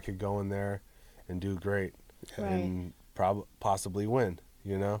I could go in there and do great and possibly win,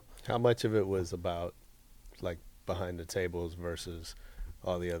 you know? How much of it was about like behind the tables versus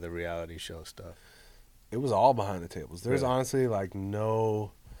all the other reality show stuff? It was all behind the tables. There's honestly like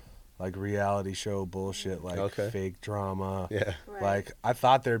no like reality show bullshit, like fake drama. Yeah. Like I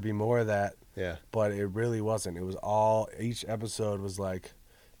thought there'd be more of that. Yeah. But it really wasn't. It was all, each episode was like,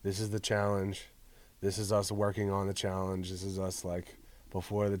 this is the challenge. This is us working on the challenge. This is us like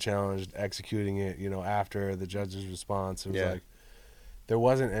before the challenge, executing it, you know, after the judge's response. It was like, there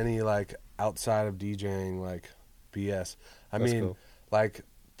wasn't any like outside of DJing like BS. I That's mean, cool. like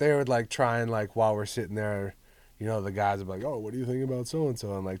they would like try and like while we're sitting there, you know, the guys would be like, oh, what do you think about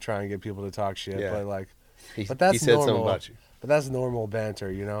so-and-so? And like try and get people to talk shit. Yeah. But like, He that's said normal. something about you. But that's normal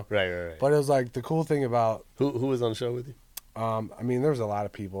banter, you know? Right. But it was like the cool thing about... Who was on the show with you? I mean, there was a lot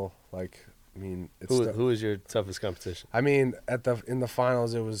of people. Like, I mean... Who was your toughest competition? I mean, in the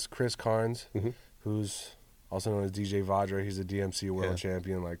finals, it was Chris Carnes, who's also known as DJ Vajra. He's a DMC world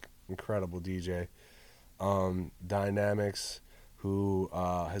champion, like, incredible DJ. Dynamics, who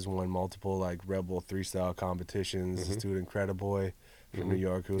has won multiple, like, Rebel 3-style competitions. This dude, Incrediboy from New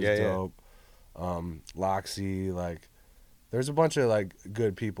York, who was dope. Loxy, like... There's a bunch of, like,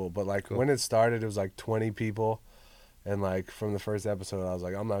 good people, but, like, when it started, it was, like, 20 people, and, like, from the first episode, I was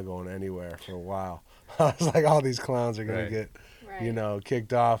like, I'm not going anywhere for a while. I was like, all these clowns are going to get, you know,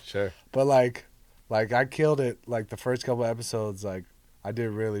 kicked off. Sure. But, like, I killed it, like, the first couple episodes, like, I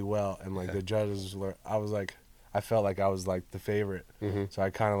did really well, and, like, the judges were, I felt like I was, like, the favorite. So I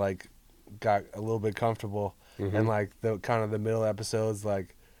kind of, like, got a little bit comfortable, and, like, the kind of the middle episodes,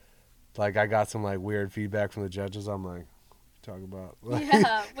 like, I got some, like, weird feedback from the judges. I'm like, talk about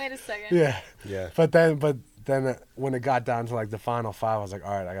wait a second. Yeah but then when it got down to like the final 5, I was like, all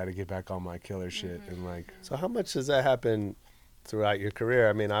right, I got to get back on my killer shit. And like, so how much does that happen throughout your career?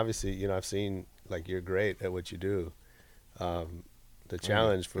 I mean, obviously, you know, I've seen like you're great at what you do. The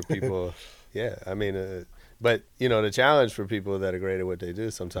challenge for people I mean, but you know, the challenge for people that are great at what they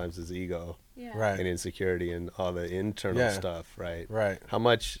do sometimes is ego right, and insecurity and all the internal stuff, right? How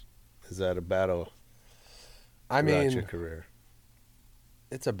much is that a battle throughout your career?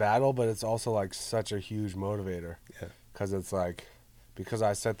 It's a battle, but it's also like such a huge motivator. Yeah. Because it's like, because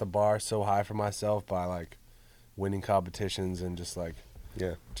I set the bar so high for myself by like winning competitions and just like,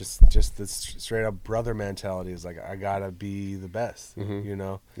 just this straight up brother mentality is like, I gotta be the best, you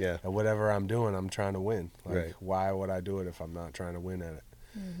know? Yeah. And whatever I'm doing, I'm trying to win. Like, why would I do it if I'm not trying to win at it?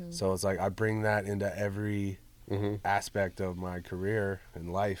 So it's like, I bring that into every aspect of my career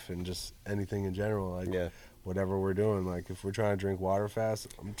and life and just anything in general. Like, whatever we're doing, like if we're trying to drink water fast,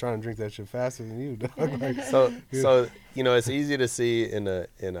 I'm trying to drink that shit faster than you, dog. Like, so you know, it's easy to see in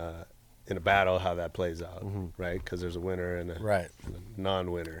a battle how that plays out, right? Because there's a winner and a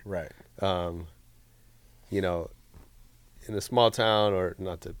non-winner, right? You know, in a small town, or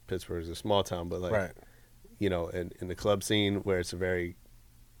not that Pittsburgh's a small town, but like, you know, in the club scene where it's a very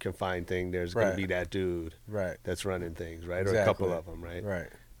confined thing, there's going to be that dude that's running things, right? Or a couple of them,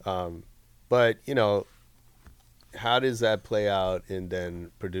 right? But you know, how does that play out in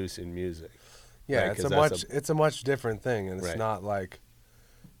then producing music? Yeah, right? it's a much different thing, and it's not like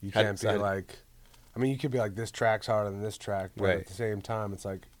you can't be like, I mean, you could be like, this track's harder than this track, but at the same time, it's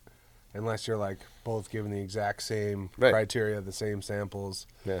like, unless you're like both given the exact same criteria, the same samples,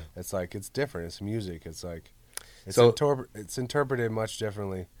 it's like, it's different. It's music. It's like, it's interpreted much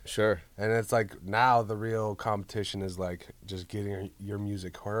differently. Sure. And it's like, now the real competition is like just getting your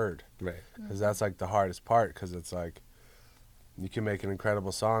music heard. Right. Because that's like the hardest part, because it's like, you can make an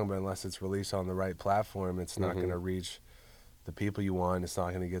incredible song, but unless it's released on the right platform, it's not going to reach the people you want. It's not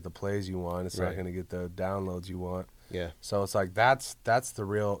going to get the plays you want. It's not going to get the downloads you want. Yeah. So it's like, that's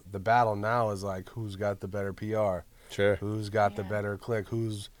the battle now is like, who's got the better PR? Sure. Who's got the better click?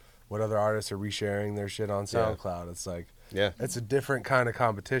 What other artists are resharing their shit on SoundCloud? It's like, Yeah. It's a different kind of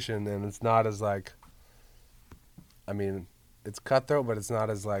competition, and it's not as like, I mean, it's cutthroat, but it's not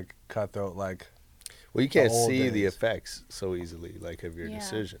as like cutthroat like. Well, you can't old see the days. effects so easily, like of your Yeah.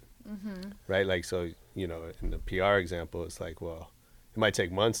 decision, Mhm. right? Like, so in the PR example, it's like, well, it might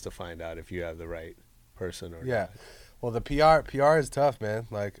take months to find out if you have the right person or Yeah. not. Well, the PR is tough, man.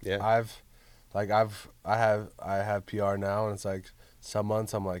 Like Yeah. I have PR now, and it's like some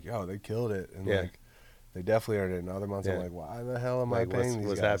months I'm like, yo, they killed it, and Yeah. like they definitely earned it. And other months Yeah. I'm like, why the hell am Like, I paying these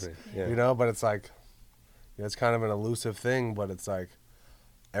what's guys? happening? Yeah. You know, but it's like, it's kind of an elusive thing, but it's like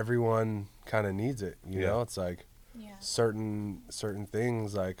everyone kind of needs it. You Yeah. know, it's like certain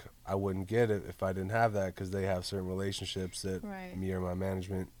things like I wouldn't get it if I didn't have that, because they have certain relationships that Right. me or my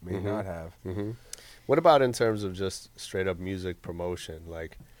management may Mhm. not have. Mm-hmm. What about in terms of just straight up music promotion?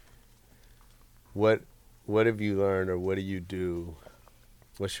 Like, what have you learned, or what do you do?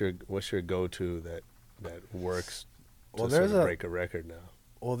 What's your go-to that works to sort of break a record now?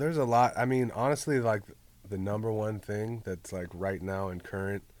 Well, there's a lot. I mean, honestly, like the number one thing that's like right now and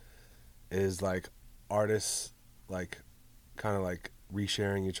current is like artists like kind of like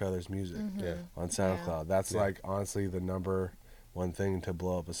resharing each other's music Yeah. on SoundCloud. That's like honestly the number one thing to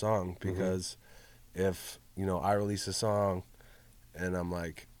blow up a song, because if I release a song and I'm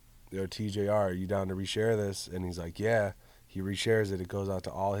like, yo, TJR, are you down to reshare this? And he's like, yeah. He reshares it. It goes out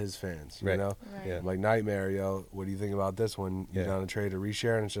to all his fans. You Right. know, Yeah. I'm like, Nightmare, yo, what do you think about this one? You Yeah. down to trade a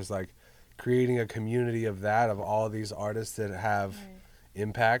reshare? And it's just like creating a community of that, of all these artists that have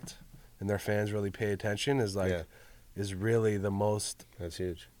impact and their fans really pay attention is like is really the most that's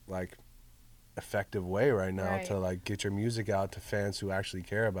huge like effective way right now Right. to like get your music out to fans who actually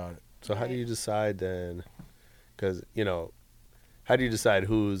care about it. So how do you decide then? Because how do you decide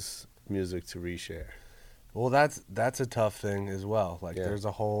whose music to reshare? Well, that's a tough thing as well. Like Yeah. there's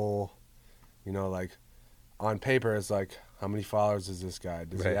a whole, like on paper it's like, how many followers is this guy?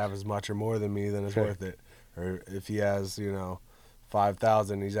 Does Right. he have as much or more than me? Then it's Right. worth it. Or if he has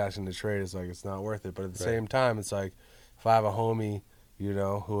 5,000, he's asking to trade. It's like it's not worth it. But at the Right. same time, it's like if I have a homie,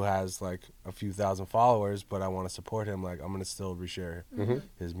 who has like a few thousand followers, but I want to support him, like I'm gonna still reshare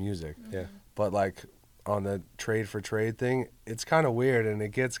his music. Yeah. But like on the trade for trade thing, it's kind of weird and it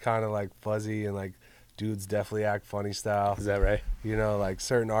gets kind of like fuzzy and like dudes definitely act funny style. Is that right? Like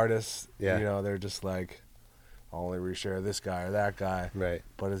certain artists, Yeah. they're just like, I'll only reshare this guy or that guy. Right.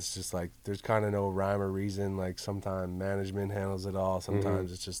 But it's just like there's kind of no rhyme or reason. Like sometimes management handles it all.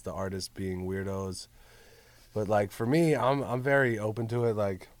 Sometimes it's just the artists being weirdos. But like for me, I'm very open to it.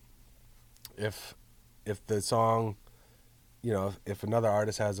 Like if the song, if another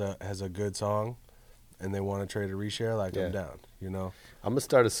artist has a good song and they want to trade a reshare, like I'm down. I'm gonna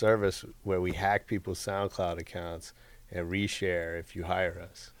start a service where we hack people's SoundCloud accounts and reshare if you hire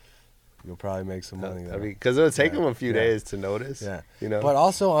us. You'll probably make some money. Because it'll take them a few days to notice. Yeah. But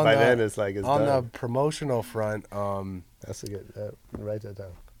also by then it's like it's on done. the promotional front, That's a good. Write that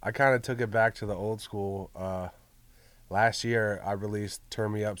down. I kind of took it back to the old school. Last year, I released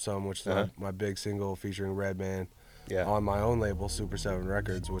 "Turn Me Up Some," which is my big single featuring Redman. Yeah. On my own label, Super 7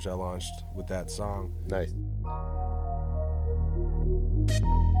 Records, which I launched with that song. Nice.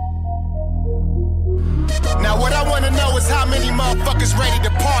 Now what I wanna know is how many motherfuckers ready to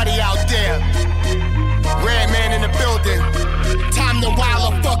party out there. Redman in the building. Time to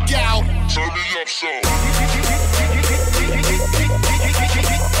wild the fuck out. Turn me up some.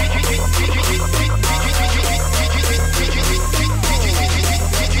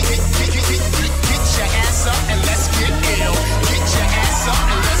 Get your ass up and let's get ill. Get your ass up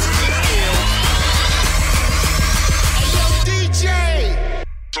and let's get ill. Hey yo, DJ.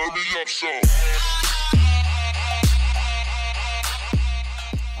 Turn me up some.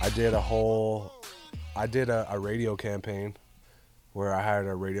 I did a radio campaign where I hired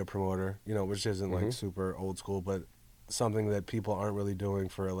a radio promoter, which isn't like super old school, but something that people aren't really doing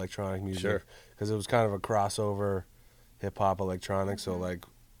for electronic music. Sure. Because it was kind of a crossover hip hop electronic, so like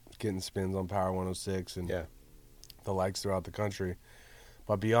getting spins on Power 106 and the likes throughout the country.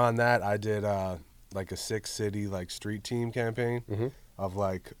 But beyond that, I did like a 6-city like street team campaign of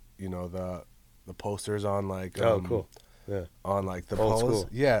like, the posters on like Cool. Yeah. on like the Old poles. school.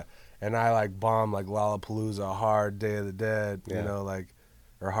 Yeah. And I like bombed like Lollapalooza, Hard, Day of the Dead, like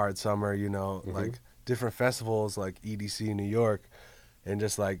or Hard Summer, like different festivals like EDC New York, and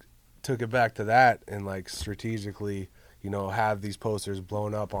just like took it back to that and like strategically, have these posters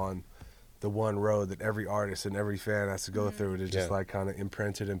blown up on the one road that every artist and every fan has to go through to just like kind of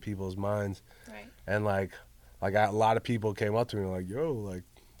imprint it in people's minds. Right. And like a lot of people came up to me like, yo, like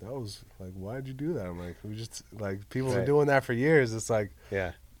that was like, why'd you do that? I'm like, we just like people have been doing that for years. It's like,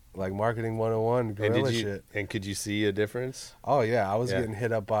 like marketing 101, guerrilla shit. And could you see a difference? Oh yeah, I was getting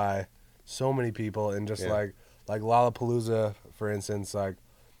hit up by so many people, and just like Lollapalooza, for instance. Like,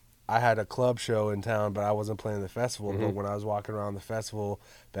 I had a club show in town, but I wasn't playing the festival. But when I was walking around the festival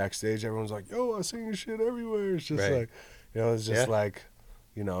backstage, everyone's like, "Yo, I sing your shit everywhere." It's just like, it's just like,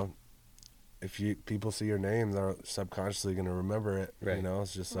 if people see your name, they're subconsciously gonna remember it. Right.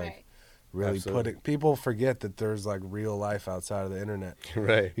 It's just like really people forget that there's like real life outside of the internet.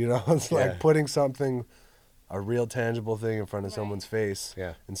 Right. It's like putting something, a real tangible thing in front of someone's face,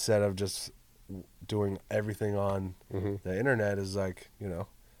 instead of just doing everything on the internet is like,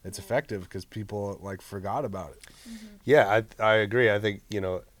 it's effective because people like forgot about it. Yeah, I agree. I think,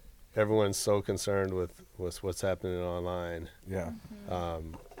 everyone's so concerned with what's happening online. Yeah.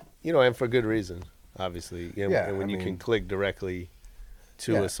 And for good reason, obviously. And when you can click directly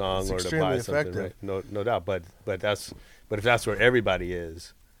to a song or to buy something, right? No doubt. But if that's where everybody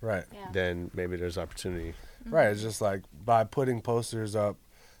is, right, then maybe there's opportunity. Right. It's just like by putting posters up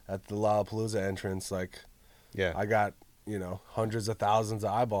at the Lollapalooza entrance, like, I got, hundreds of thousands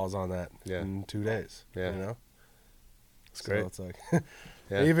of eyeballs on that in 2 days. Yeah. It's great. So it's like,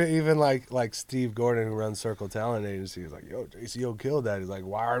 even like Steve Gordon, who runs Circle Talent Agency, is like, "Yo, JCO killed that." He's like,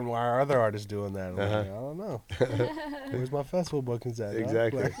 "Why are other artists doing that?" I'm like, I don't know. Where's my festival bookings at?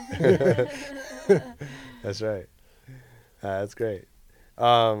 Exactly. That's right. That's great.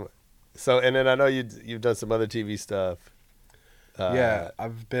 So, and then I know you've done some other TV stuff.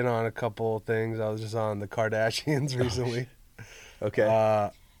 I've been on a couple things. I was just on the Kardashians recently. Okay.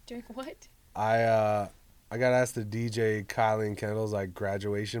 Doing what? I got asked to DJ Kylie and Kendall's like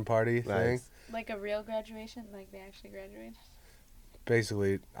graduation party thing. Like a real graduation? Like they actually graduated?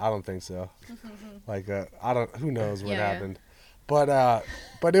 Basically, I don't think so. Like who knows what happened. But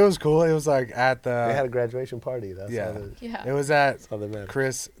it was cool. It was like at the they had a graduation party. That's It was at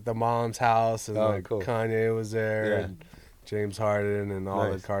Chris the mom's house, and cool. Kanye was there and James Harden and all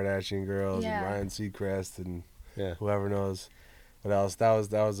the Kardashian girls and Ryan Seacrest and whoever knows what else. That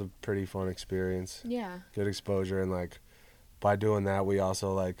was a pretty fun experience. Yeah. Good exposure, and like by doing that, we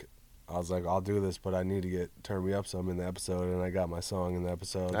also like I was like, I'll do this, but I need to turn me up some in the episode, and I got my song in the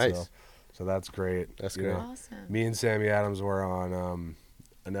episode. Nice. So that's great. That's great. Awesome. Me and Sammy Adams were on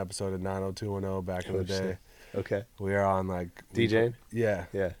an episode of 90210 back in the day. Okay. We were on like DJing? Yeah.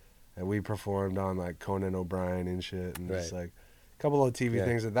 And we performed on like Conan O'Brien and shit, and just like a couple of TV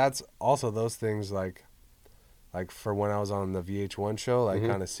things. And that's also those things like for when I was on the VH1 show, like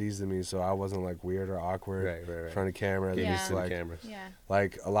kind of seasoned me, so I wasn't like weird or awkward in front of camera. Get used to like, the cameras.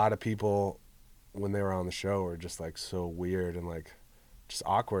 Like a lot of people when they were on the show were just like so weird and like just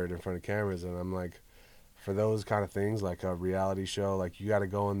awkward in front of cameras, and I'm like, for those kind of things, like a reality show, like you got to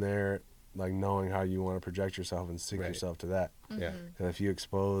go in there like knowing how you want to project yourself and sync yourself to that. Yeah. And if you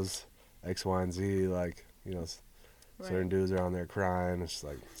expose X, Y, and Z, like certain dudes are on there crying, it's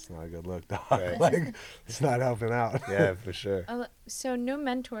like it's not a good look, dog. Like it's not helping out. Yeah, for sure. So no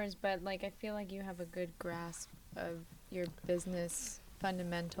mentors, but like I feel like you have a good grasp of your business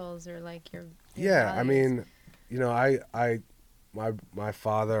fundamentals or like your values. I mean, my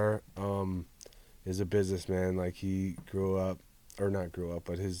father is a businessman. Like he but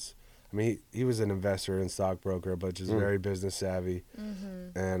he was an investor and stockbroker, but just very business savvy.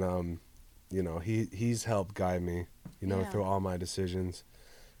 And he's helped guide me, through all my decisions.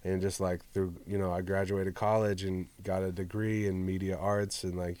 And just like through, I graduated college and got a degree in media arts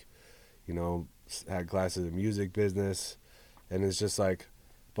and like, had classes in music business. And it's just like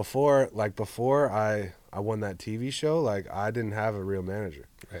before I won that TV show, like I didn't have a real manager.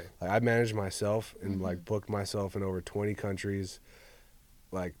 Right. Like I managed myself and like booked myself in over 20 countries,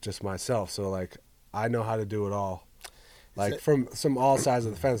 like just myself. So like I know how to do it all, like from all sides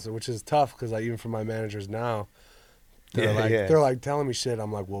of the fence, which is tough because like even for my managers now, they're like telling me shit.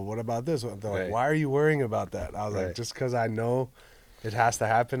 I'm like, well, what about this? They're like, why are you worrying about that? I was like, just because I know it has to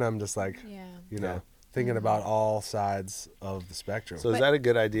happen. I'm just like, thinking about all sides of the spectrum. So is that a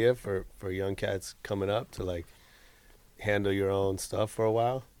good idea for young cats coming up to like handle your own stuff for a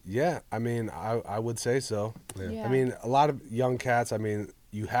while? Yeah, I mean, I would say so. I mean, a lot of young cats, I mean,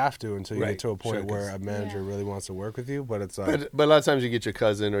 you have to until you get to a point where a manager really wants to work with you. But it's like, but a lot of times you get your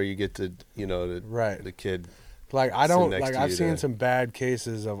cousin or you get to the kid. Like I don't like I've seen some bad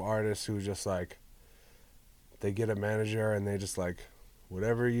cases of artists who just like they get a manager and they just like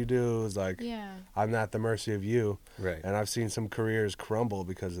whatever you do is like I'm not at the mercy of you. Right. And I've seen some careers crumble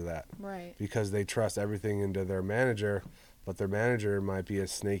because of that. Right. Because they trust everything into their manager, but their manager might be a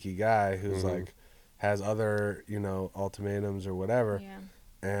snaky guy who's like has other, ultimatums or whatever. Yeah.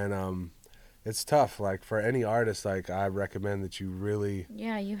 And it's tough. Like for any artist, like I recommend that you really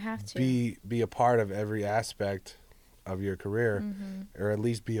Yeah, you have to. be a part of every aspect of your career, or at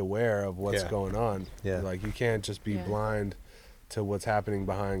least be aware of what's going on. Yeah. Like you can't just be blind to what's happening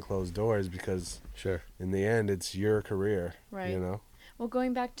behind closed doors, because in the end it's your career. Right. You know? Well,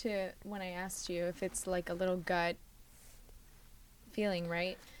 going back to when I asked you if it's like a little gut feeling,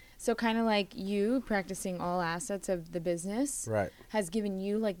 right? So kind of like you practicing all assets of the business has given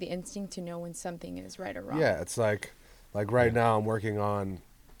you like the instinct to know when something is right or wrong. Yeah, it's like right now we're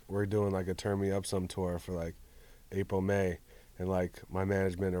doing like a Turn Me Up Some tour for like April, May, and like my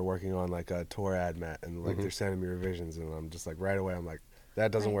management are working on like a tour ad mat, and like they're sending me revisions, and I'm just like right away I'm like,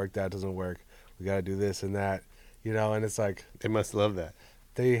 that doesn't work, we got to do this and that, you know. And it's like they must love that.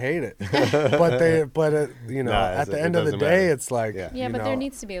 They hate it, but you know, at the end of the day, it's like but there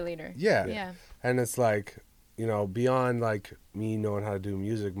needs to be a leader. Yeah. And it's like, you know, beyond like me knowing how to do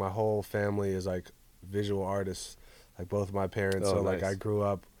music, my whole family is like visual artists, like both of my parents. So like I grew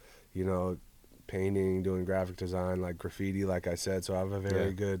up, you know, painting, doing graphic design, like graffiti, like I said. So I have a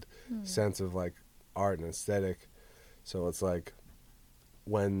very good sense of like art and aesthetic. So it's like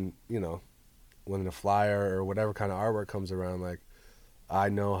when, you know, when the flyer or whatever kind of artwork comes around, like I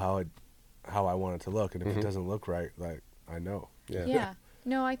know how I want it to look, and if it doesn't look right, like I know. Yeah.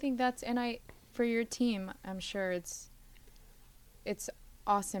 No, I think that's, and for your team, I'm sure it's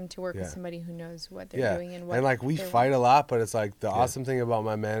awesome to work with somebody who knows what they're doing and what. And like we fight a lot, but it's like the awesome thing about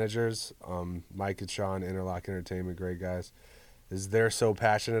my managers, Mike and Sean, Interlock Entertainment, great guys, is they're so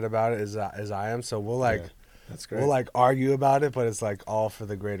passionate about it as I am. So we'll like. That's great. We'll like argue about it, but it's like all for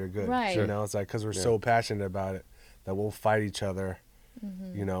the greater good. Right. You know, it's like because we're so passionate about it that we'll fight each other,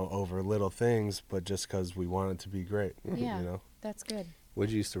 you know, over little things, but just because we want it to be great. Yeah, you know? That's good. What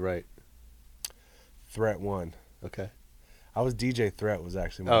did you used to write? Threat One. Okay. I was DJ Threat was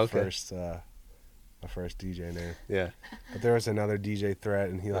actually my first DJ name. Yeah. But there was another DJ Threat,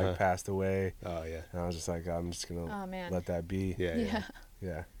 and he like passed away. Oh yeah. And I was just like, I'm just gonna let that be. Yeah.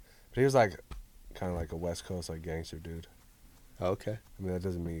 But he was like kind of like a West Coast like gangster dude. Okay. I mean, that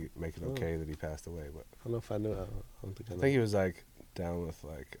doesn't make it okay that he passed away, but I don't know if I knew. I don't think I know. I think he was like down with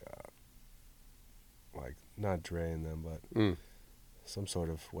like not Dre and them, but some sort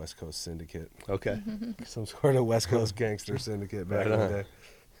of West Coast syndicate. Okay. Some sort of West Coast gangster syndicate back in the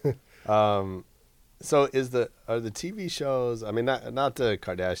day. So are the TV shows? I mean, not the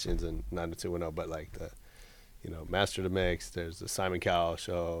Kardashians and 90210, but like the, you know, Master of the Mix. There's the Simon Cowell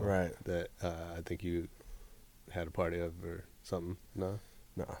show, right? That I think you had a party of or something. No.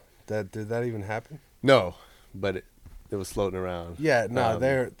 Did that even happen? No, but it was floating around. Yeah, no,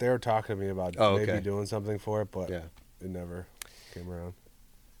 they were talking to me about maybe doing something for it, but it never came around.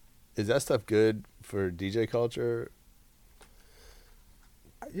 Is that stuff good for DJ culture?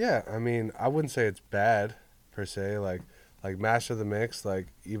 Yeah, I mean, I wouldn't say it's bad per se. Like Master of the Mix, like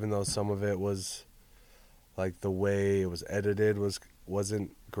even though some of it was like the way it was edited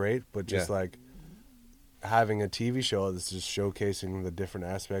wasn't great, but just like having a TV show that's just showcasing the different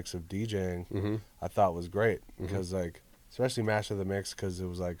aspects of DJing, I thought was great because like especially Master of the Mix, because it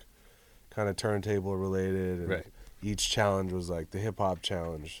was like kind of turntable related, and each challenge was like the hip hop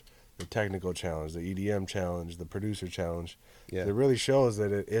challenge, the technical challenge, the EDM challenge, the producer challenge. Yeah. It really shows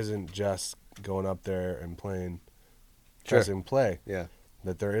that it isn't just going up there and playing pressing play. Yeah.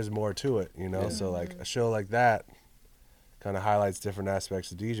 That there is more to it, you know? So like a show like that kind of highlights different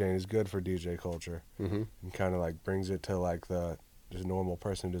aspects of DJing, is good for DJ culture. And kind of like brings it to like the just normal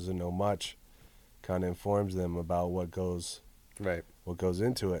person who doesn't know much, kind of informs them about what goes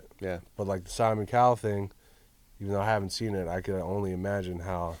into it. Yeah. But like the Simon Cowell thing, even though I haven't seen it, I could only imagine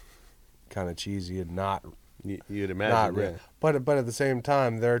how kind of cheesy and not. You'd imagine, not but at the same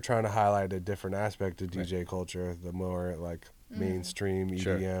time, they're trying to highlight a different aspect of DJ culture, the more like mainstream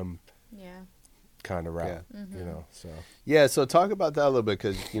EDM kind of rap, you know. So talk about that a little bit,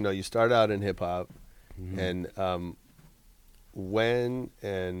 because you know you started out in hip hop, and when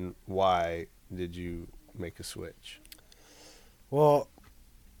and why did you make a switch? Well,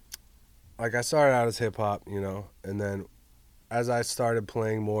 like I started out as hip hop, you know, and then as I started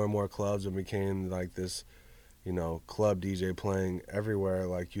playing more and more clubs and became like this, you know, club DJ playing everywhere,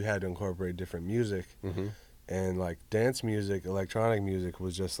 like you had to incorporate different music. And like dance music, electronic music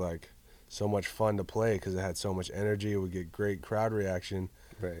was just like so much fun to play because it had so much energy. It would get great crowd reaction.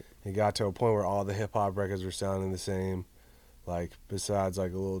 Right. It got to a point where all the hip hop records were sounding the same. Like besides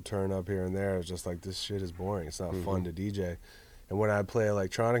like a little turn up here and there, it was just like, this shit is boring. It's not fun to DJ. And when I play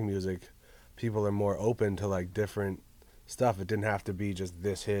electronic music, people are more open to like different stuff. It didn't have to be just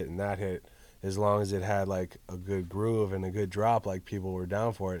this hit and that hit. as long as it had like a good groove and a good drop, like people were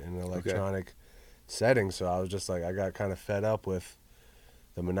down for it in an electronic setting. So I was just like, I got kind of fed up with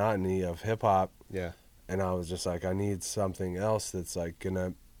the monotony of hip hop. Yeah. And I was just like, I need something else that's like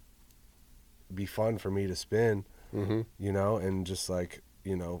gonna be fun for me to spin, you know, and just like,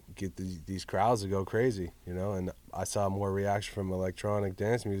 you know, get these crowds to go crazy, you know. And I saw more reaction from electronic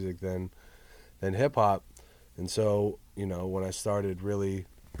dance music than hip hop. And so, you know, when I started really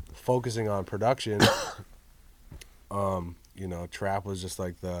focusing on production, you know, trap was just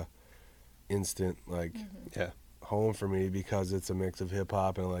like the instant like home for me, because it's a mix of hip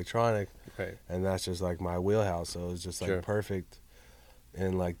hop and electronic, and that's just like my wheelhouse. So it was just like perfect,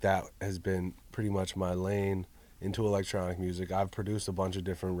 and like that has been pretty much my lane into electronic music. I've produced a bunch of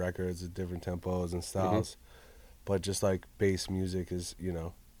different records at different tempos and styles, but just like bass music is, you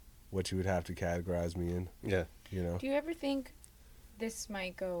know, what you would have to categorize me in. Yeah. You know. Do you ever think this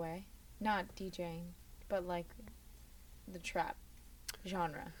might go away? Not DJing, but like the trap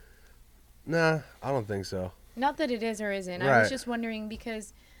genre. Nah, I don't think so. Not that it is or isn't. I was just wondering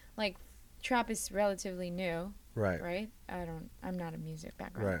because, like, trap is relatively new. Right. Right? I'm not a music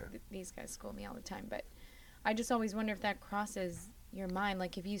background. Right. These guys school me all the time. But I just always wonder if that crosses your mind.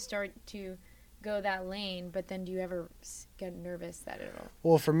 Like, if you start to go that lane, but then do you ever get nervous that it'll...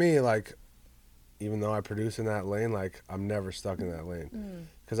 Well, for me, like, even though I produce in that lane, like, I'm never stuck in that lane.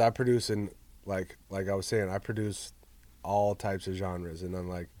 Because I produce in, like I was saying, I produce all types of genres. And I'm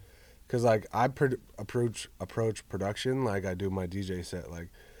like... Because, like, I approach production like I do my DJ set. Like,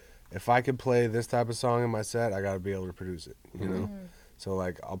 if I could play this type of song in my set, I got to be able to produce it, you know? So,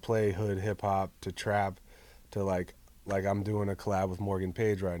 like, I'll play hood hip-hop to trap to, like I'm doing a collab with Morgan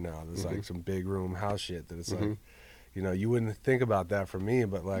Page right now. There's, like, some big room house shit that it's, like, you know, you wouldn't think about that for me,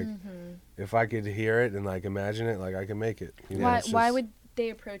 but, like, if I could hear it and, like, imagine it, like, I can make it. You know? Why would they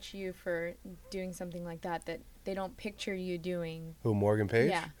approach you for doing something like that they don't picture you doing? Who, Morgan Page?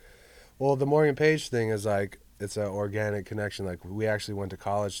 Yeah. Well, the Morgan Page thing is like, it's an organic connection. Like, we actually went to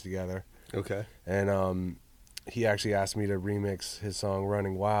college together. Okay. And he actually asked me to remix his song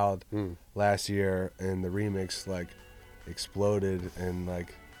Running Wild last year, and the remix like exploded and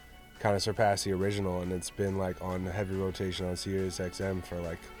like kind of surpassed the original, and it's been like on heavy rotation on Sirius XM for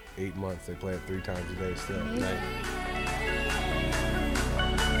like 8 months. They play it 3 times a day still.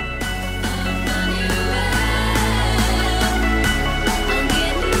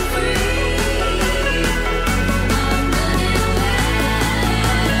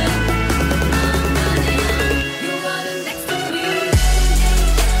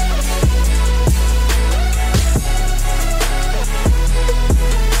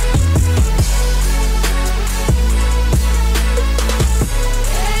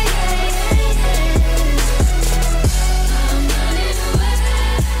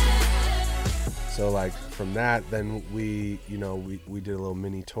 So like from that, then we did a little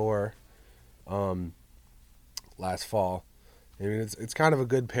mini tour last fall. I mean, it's kind of a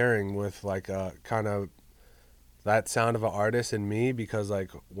good pairing with like kind of that sound of an artist and me, because like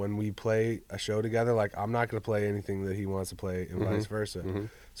when we play a show together, like I'm not gonna play anything that he wants to play and vice versa.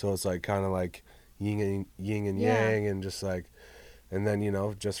 So it's like kind of like yin and yang, and just like, and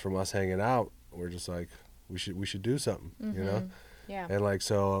then just from us hanging out, we're just like we should do something, Yeah. And like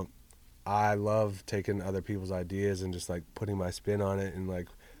so. I love taking other people's ideas and just like putting my spin on it, and like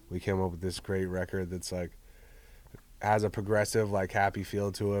we came up with this great record that's like has a progressive like happy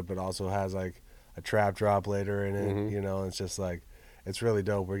feel to it, but also has like a trap drop later in it. It's just like it's really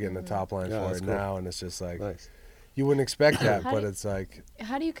dope. We're getting a top line for it now, and it's just like you wouldn't expect that, but it's like,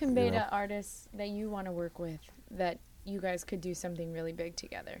 how do you convey to artists that you want to work with that you guys could do something really big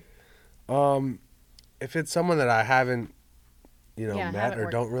together? If it's someone that I haven't met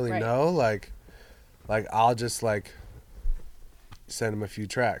or don't really know, like I'll just like send them a few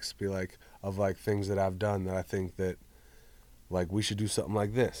tracks, be like of like things that I've done that I think that like we should do something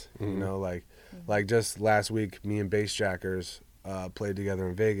like this, like just last week me and Bass Jackers played together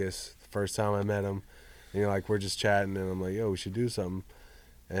in Vegas. The first time I met him, like we're just chatting, and I'm like, yo, we should do something,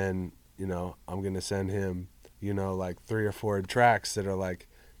 and I'm gonna send him like 3 or 4 tracks that are like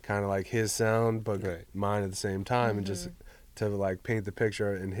kind of like his sound but mine at the same time, and just to like paint the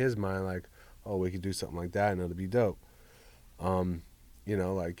picture in his mind, like, oh, we could do something like that and it'll be dope.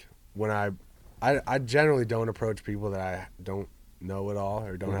 Like when I generally don't approach people that I don't know at all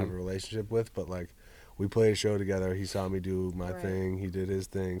or don't have a relationship with, but like we played a show together, he saw me do my thing, he did his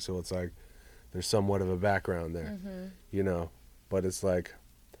thing, so it's like there's somewhat of a background there, but it's like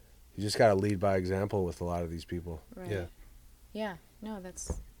you just gotta lead by example with a lot of these people. Yeah, no,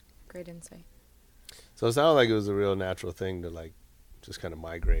 that's great insight. So it sounded like it was a real natural thing to like just kind of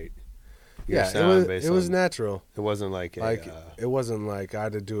migrate, your Yeah, sound based it was on- natural. It wasn't like it wasn't like I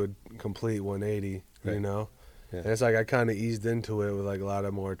had to do a complete 180, you Right. know. Yeah. And it's like I kind of eased into it with like a lot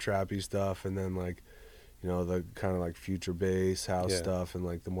of more trappy stuff, and then like, you know, the kind of like future bass house Yeah. stuff, and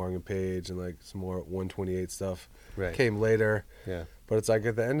like the Morgan Page and like some more 128 stuff Right. came later. Yeah. But it's like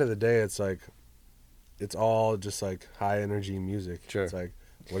at the end of the day, it's like, it's all just like high energy music. Sure. It's like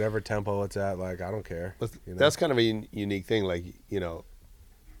whatever tempo it's at, like I don't care. But you know? that's kind of a unique thing, like, you know,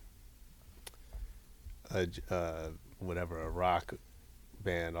 whatever, a rock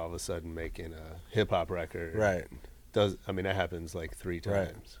band all of a sudden making a hip hop record, Right. I mean, that happens like 3 times.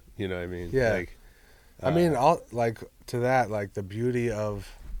 Right. You know what I mean? Yeah. Like, I mean, all like to that, like the beauty of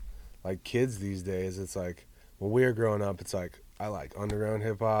like kids these days. It's like when we were growing up, it's like I like underground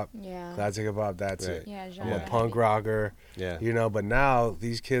hip hop, Yeah. classic hip hop. That's Right. it. Yeah, I'm genre a punk heavy. rocker. Yeah. You know, but now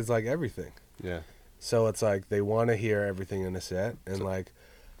these kids like everything. Yeah. So it's like they want to hear everything in a set, and like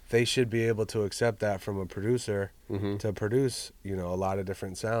they should be able to accept that from a producer Mhm. to produce, you know, a lot of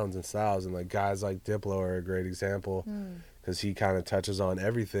different sounds and styles. And like guys like Diplo are a great example because he kind of touches on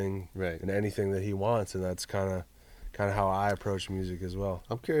everything Right. and anything that he wants, and that's kind of how I approach music as well.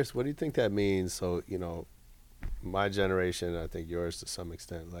 I'm curious, what do you think that means? So, you know, my generation, I think yours to some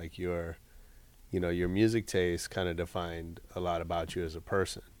extent, like your music taste kind of defined a lot about you as a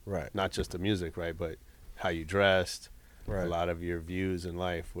person. Right. Not just the music, right, but how you dressed. Right. A lot of your views in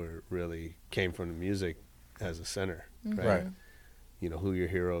life came from the music as a center, right? Right. You know, who your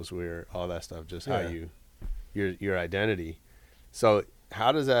heroes were, all that stuff, just Yeah. how your identity. So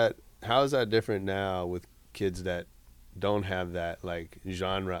how is that different now with kids that don't have that like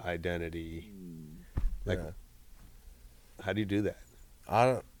genre identity? Like, Yeah. how do you do that? I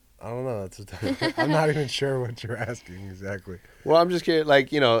don't know. I'm not even sure what you're asking exactly. Well, I'm just curious,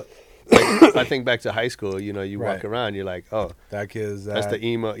 like, you know, like, I think back to high school, you know, you walk Right. around, you're like, oh, That kid's that's the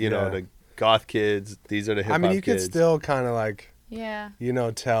emo, you know, yeah. the goth kids, these are the hip hop I mean, you kids. could still kind of like, Yeah. you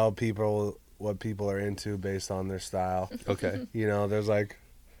know, tell people what people are into based on their style. Okay. You know, there's like,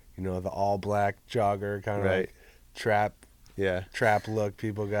 you know, the all black jogger kind of Right. like trap look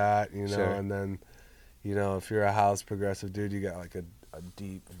people got, you know, Sure. and then, you know, if you're a house progressive dude, you got like a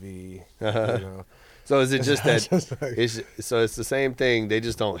deep V, Uh-huh. you know. So is it just that? Just like- So it's the same thing. They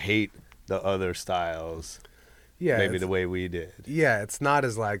just don't hate the other styles. Yeah, maybe it's- the way we did. Yeah, it's not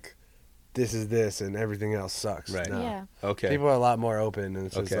as like, this is this and everything else sucks. Right. No. Yeah. Okay. People are a lot more open, and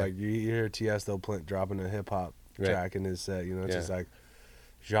it's just Okay. like you hear Tiesto dropping a hip hop Right. track in his set. You know, it's Yeah. just like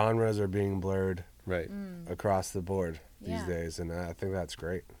genres are being blurred Right. across the board Yeah. these days, and I think that's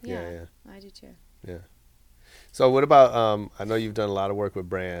great. Yeah. I do too. Yeah. So what about? I know you've done a lot of work with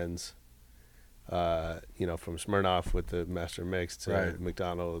brands. You know, from Smirnoff with the Master Mix to Right.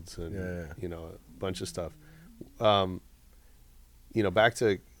 McDonald's and Yeah. you know, a bunch of stuff. You know, back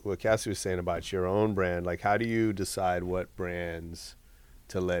to what Cassie was saying about your own brand. Like, how do you decide what brands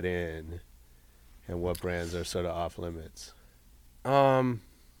to let in, and what brands are sort of off limits?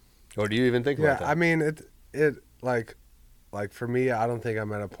 Or do you even think Yeah, about that? I mean it like for me, I don't think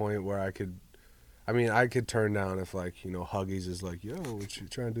I'm at a point where I could. I mean, I could turn down if like, you know, Huggies is like, yo, would you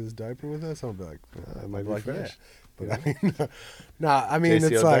try and do this diaper with us? I'll be like, it might I'd be like, fresh. yeah. But I mean, nah, I mean,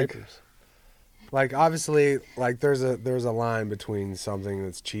 JCO it's like. diapers. Like obviously, like there's a line between something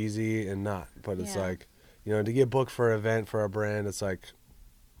that's cheesy and not, but it's Yeah. like, you know, to get booked for an event for a brand, it's like,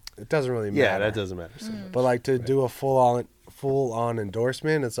 it doesn't really matter. Yeah, that doesn't matter so much. But like to do a full on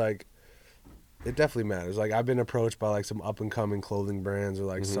endorsement, it's like, it definitely matters. Like I've been approached by like some up and coming clothing brands or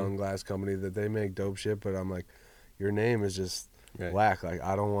like sunglass company that they make dope shit, but I'm like, your name is just Right. whack. Like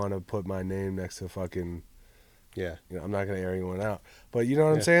I don't want to put my name next to fucking. Yeah. You know, I'm not gonna air anyone out, but you know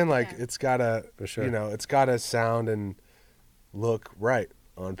what I'm Yeah. saying? Like Yeah. it's gotta, For sure. you know, it's gotta sound and look right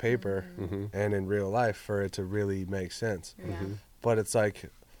on paper Mhm. and in real life for it to really make sense. Yeah. But it's like,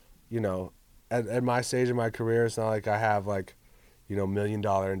 you know, at my stage of my career, it's not like I have like, you know, $1 million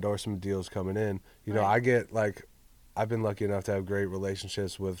endorsement deals coming in. You know, Right. I get like, I've been lucky enough to have great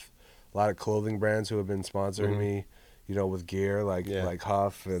relationships with a lot of clothing brands who have been sponsoring Mhm. me. You know, with gear like Yeah. like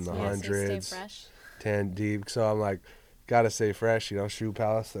Huff and the Yeah, so Hundreds. stay fresh. 10 deep. So I'm like, gotta stay fresh, you know. Shoe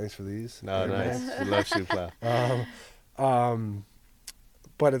Palace, thanks for these. No, nice. We love Shoe Plow.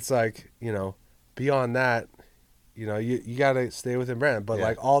 But it's like, you know, beyond that, you know, you gotta stay within brand. But Yeah.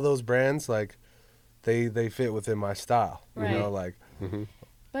 like all those brands, like they fit within my style. You Right. know, like Mhm.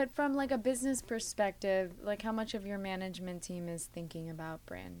 But from like a business perspective, like how much of your management team is thinking about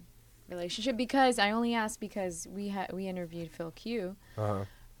brand relationship? Because I only asked because we interviewed Phil Q,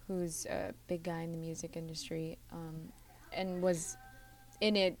 who's a big guy in the music industry, and was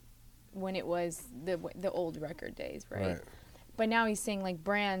in it when it was the old record days, right? But now he's saying like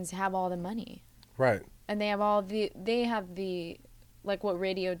brands have all the money. Right. And they have the like what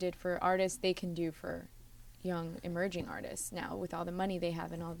radio did for artists, they can do for young emerging artists now with all the money they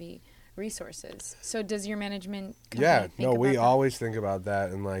have and all the resources. So does your management company think about we that? always think about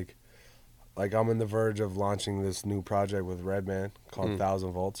that, and like I'm on the verge of launching this new project with Redman called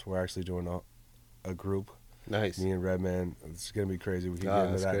 1,000 Volts. We're actually doing a group. Nice. Me and Redman. It's gonna be crazy. We can get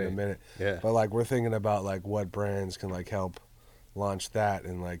into that in a minute. Yeah. But like we're thinking about like what brands can like help launch that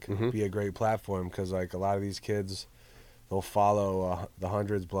and like be a great platform, because like a lot of these kids, they'll follow the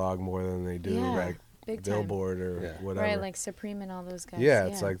Hundreds blog more than they do like big Billboard or whatever. Right, like Supreme and all those guys. Yeah,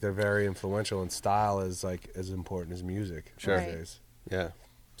 it's like they're very influential, and style is like as important as music these days. Yeah.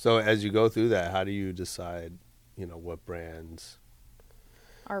 So as you go through that, how do you decide, what brands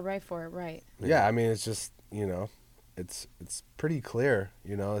are right for it? Right. Yeah, I mean, it's just it's pretty clear.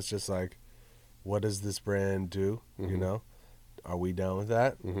 It's just like, what does this brand do? Are we down with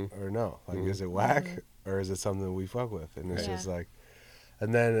that or no? Like, is it whack or is it something we fuck with? And it's just like,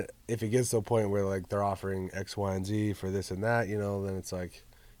 and then if it gets to a point where like they're offering X, Y, and Z for this and that, then it's like,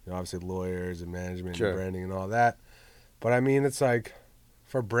 obviously lawyers and management and branding and all that. But I mean, it's like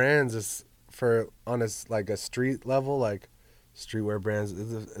for brands, it's on a street level, like streetwear brands,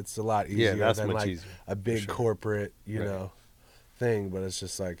 it's a lot easier than much like easier, a big corporate, thing. But it's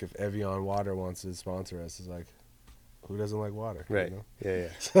just like if Evian Water wants to sponsor us, it's like, who doesn't like water? Right. Yeah.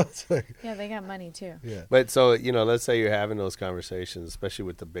 So it's like, yeah, they got money too. Yeah. But so, let's say you're having those conversations, especially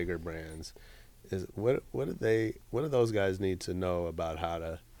with the bigger brands, is what do those guys need to know about how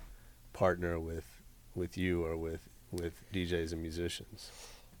to partner with you or with DJs and musicians?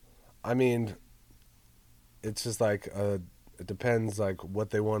 I mean, it's just like it depends like what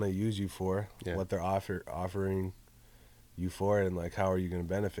they want to use you for, what they're offering you for, and like how are you going to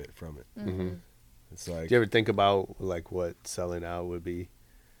benefit from it. It's like, do you ever think about like what selling out would be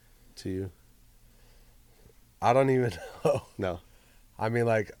to you? I don't even know. No. I mean,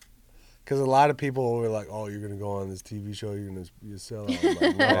 like, because a lot of people were like, oh, you're going to go on this TV show, you're going to sell out. I'm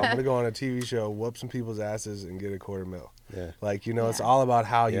like, no, I'm going to go on a TV show, whoop some people's asses, and get $250,000. Yeah. Like, it's all about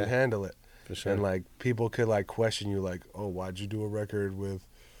how you handle it. For sure. And, like, people could, like, question you, like, oh, why'd you do a record with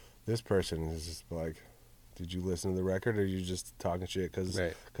this person? And it's just like, did you listen to the record, or are you just talking shit because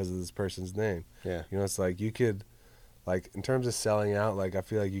of this person's name? Yeah. It's like you could, like, in terms of selling out, like, I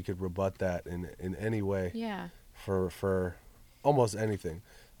feel like you could rebut that in any way. Yeah. For almost anything,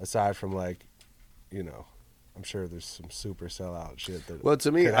 aside from, like, I'm sure there's some super sellout shit that. Well,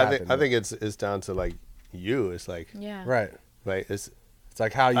 to me, could I happen, think it's down to like you. It's like right. It's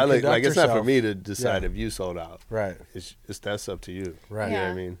like how you like conduct it's not for yourself. me to decide if you sold out. Right. It's that's up to you. Right. You know Yeah.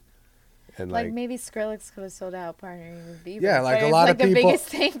 what I mean? And like maybe Skrillex could have sold out partnering with Bieber. Yeah, like but a it's lot like of people. The biggest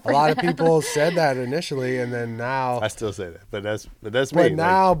thing for a lot them. of people said that initially, and then now. I still say that, but that's me. But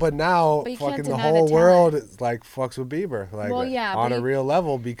now, But you can't fucking the deny whole the world is like fucks with Bieber, like Well, yeah, on but a real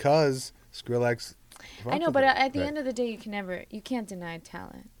level, because Skrillex. I know, but at the end of the day, you can't deny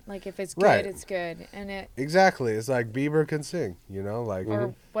talent. Like if it's good, it's good, and it Exactly, it's like Bieber can sing, like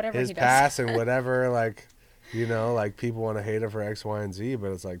or whatever his he does. past and whatever, like like people want to hate him for X, Y, and Z,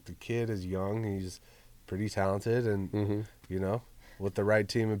 but it's like the kid is young, he's pretty talented, and with the right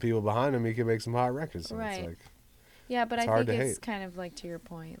team of people behind him, he can make some hot records. So Right. It's like, yeah, but it's I hard think to it's hate. kind of like to your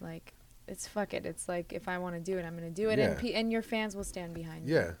point, like it's fuck it. It's like if I want to do it, I'm going to do it, Yeah. and your fans will stand behind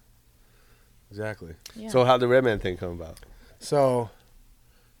you. Yeah. Exactly. Yeah. So how'd the Redman thing come about? So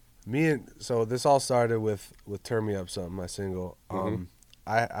this all started with Turn Me Up Something, my single.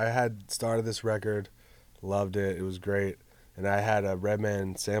 I had started this record, loved it, it was great, and I had a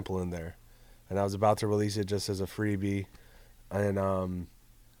Redman sample in there, and I was about to release it just as a freebie, and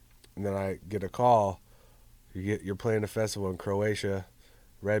then I get a call. You're playing a festival in Croatia,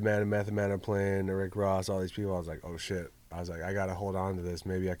 Redman and Method Man are playing, Rick Ross, all these people. I was like, oh shit. I was like, I gotta hold on to this.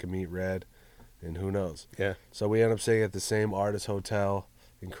 Maybe I can meet Red, and who knows. Yeah. So we ended up staying at the same artist hotel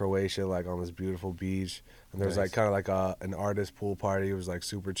in Croatia, like on this beautiful beach. And there was like kind of like an artist pool party. It was like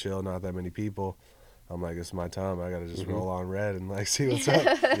super chill, not that many people. I'm like, it's my time. I gotta just roll on Red and like see what's up.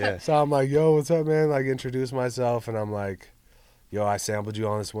 Yeah. So I'm like, yo, what's up, man? Like introduce myself, and I'm like, yo, I sampled you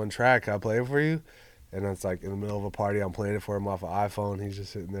on this one track. Can I play it for you? And it's like in the middle of a party, I'm playing it for him off an iPhone. He's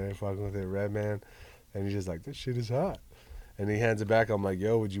just sitting there fucking with it, Redman, and he's just like, this shit is hot. And he hands it back. I'm like,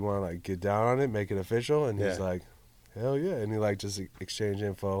 yo, would you want to like get down on it, make it official? And he's like, hell yeah. And he like just exchange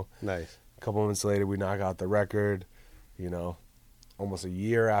info. Nice. A couple months later, we knock out the record. Almost a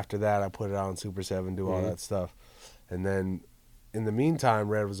year after that, I put it out on Super 7, do all that stuff. And then in the meantime,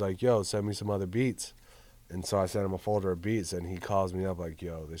 Red was like, yo, send me some other beats. And so I sent him a folder of beats, and he calls me up like,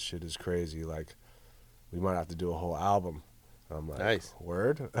 yo, this shit is crazy. Like, we might have to do a whole album. I'm like, nice.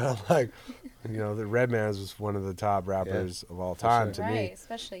 Word? I'm like, you know, the Redman is just one of the top rappers of all time to me. Right,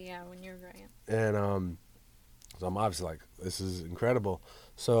 especially, when you're growing up. And so I'm obviously like, this is incredible.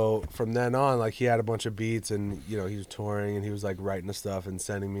 So from then on, like, he had a bunch of beats, and, you know, he was touring, and he was, like, writing the stuff and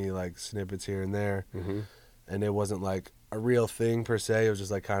sending me, like, snippets here and there. Mm-hmm. And it wasn't, like, a real thing per se. It was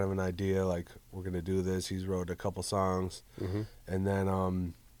just, like, kind of an idea, like, we're going to do this. He's wrote a couple songs. Mm-hmm. And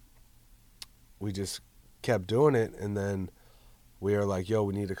then we just kept doing it, and then we were like, yo,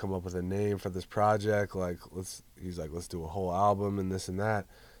 we need to come up with a name for this project. Like, he's like, let's do a whole album and this and that.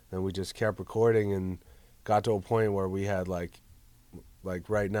 And we just kept recording and got to a point where we had like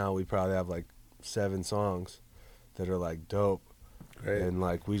right now we probably have like 7 songs that are like dope. Great. And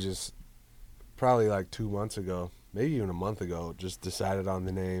like we just probably like 2 months ago, maybe even a month ago, just decided on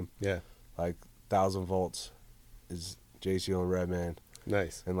the name. Yeah. Like 1,000 Volts is JCO and Redman.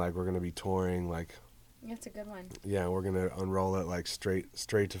 Nice. And like we're gonna be touring like. That's a good one. Yeah, we're gonna unroll it like straight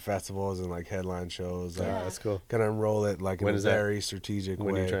to festivals and like headline shows. That's cool. Gonna unroll it like in a very strategic way.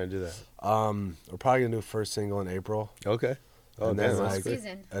 When are you trying to do that? We're probably gonna do first single in April. Okay. Oh, and then like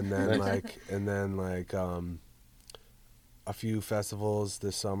season. and then like a few festivals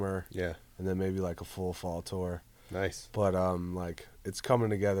this summer. Yeah. And then maybe like a full fall tour. Nice. But like it's coming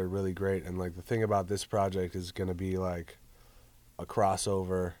together really great, and like the thing about this project is gonna be like a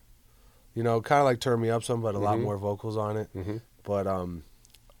crossover. You know, kind of like Turn Me Up Some, but a lot more vocals on it. Mm-hmm. But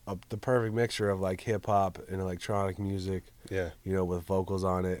the perfect mixture of like hip hop and electronic music. Yeah. You know, with vocals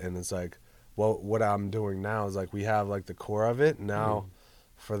on it, and it's like, well, what I'm doing now is like we have like the core of it. Now,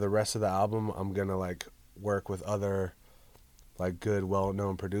 for the rest of the album, I'm gonna like work with other like good,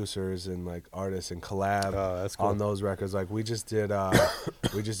 well-known producers and like artists and collab that's cool. on those records. Like we just did a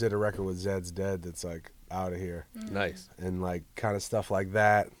record with Zed's Dead that's like out of here. Nice. And like kind of stuff like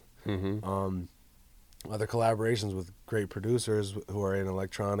that. Mm-hmm. Other collaborations with great producers who are in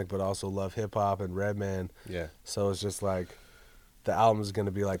electronic but also love hip hop and Redman. Yeah. So it's just like the album is going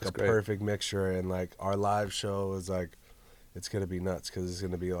to be like That's a great. perfect mixture, and like our live show is like it's going to be nuts because it's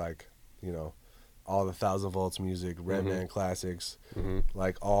going to be like, you know, all the 1,000 Volts music, Redman classics,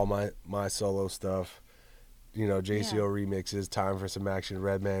 like all my solo stuff. You know, JCO remixes, Time for Some Action,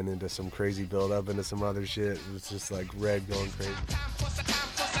 Redman into some crazy build up into some other shit. It's just like Red going crazy.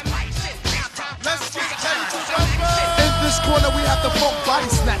 In this corner we have the funk body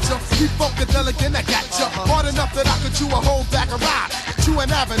snatcher. He funkadelic and I got ya. Hard enough that I could chew a whole bag of ride. To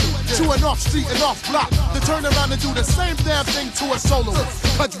an avenue, to an off street and off block. To turn around and do the same damn thing to a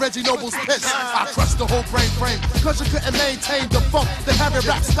soloist. Cause Reggie Noble's pissed. I crushed the whole brain frame. Cause you couldn't maintain the funk. The heavy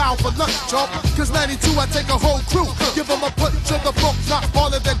rap style for lunch, chump. Cause 92 I take a whole crew. Give them a punch to the book, not all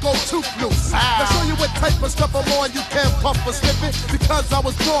of their go-to blues. Now show you what type of stuff I'm on. You can't puff or slip it. Because I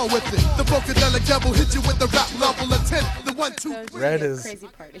was born with it. The Funkadelic devil hit you with the rap level of 10. The 1, 2, 3. Red is crazy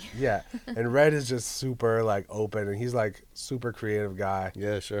party. Yeah, and Red is just super like open, and he's like super creative guy.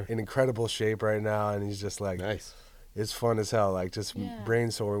 Yeah, sure. In incredible shape right now, and he's just like nice. It's fun as hell. Like just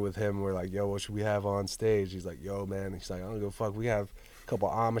brainstorming with him. We're like, yo, what should we have on stage? He's like, yo, man. He's like, I don't give a fuck. We have a couple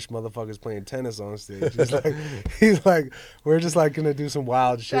Amish motherfuckers playing tennis on stage. He's like, we're just like gonna do some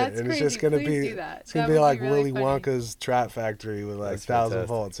wild shit, That's and crazy. it's just gonna Please be, do that. it's gonna That be would like be really Willy funny. Wonka's Trap Factory with like That's 1,000 fantastic.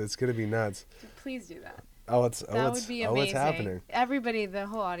 volts. It's gonna be nuts. Please do that. What's Would be amazing. what's happening? Everybody, the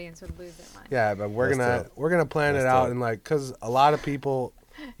whole audience would lose their mind. Yeah, but we're That's gonna plan That's it out dope. and like, cause a lot of people,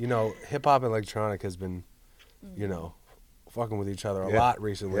 you know, hip hop and electronic has been, you know, fucking with each other a lot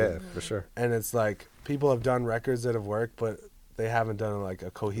recently. Yeah, for sure. And it's like people have done records that have worked, but they haven't done like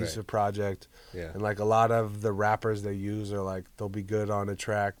a cohesive project. Yeah. And like a lot of the rappers they use are like they'll be good on a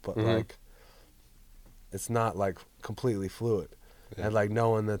track, but like it's not like completely fluid. Yeah. And like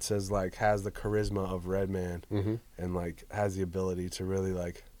no one that says like has the charisma of Redman and like has the ability to really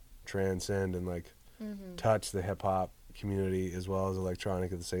like transcend and like touch the hip hop community as well as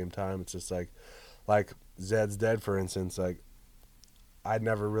electronic at the same time. It's just like Zed's Dead, for instance, like I'd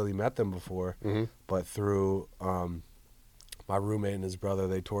never really met them before, but through my roommate and his brother,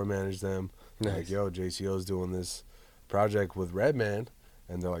 they tour managed them. Nice. Like, yo, JCO's doing this project with Redman,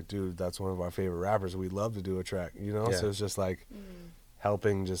 and they're like, dude, that's one of our favorite rappers. We'd love to do a track, you know? Yeah. So it's just like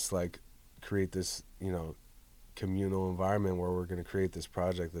helping just like create this, you know, communal environment where we're going to create this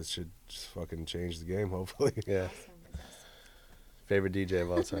project that should just fucking change the game, hopefully. Yeah. Favorite DJ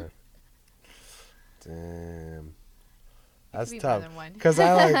of all time? Damn. That's be more tough. than one. Because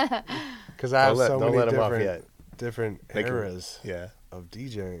I have so don't many let 'em off different Make 'em- eras Yeah. of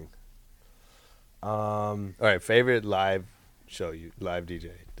DJing. All right, favorite live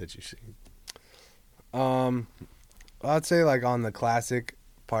DJ that you've seen? I'd say like on the classic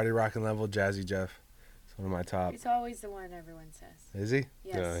party rocking level, Jazzy Jeff. It's One of my top. He's always the one everyone says. Is he?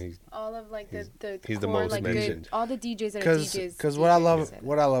 Yes. No, all of like the he's the core, most like mentioned. all the DJs that are DJs. Because what I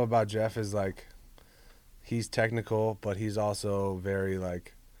love about Jeff is like he's technical, but he's also very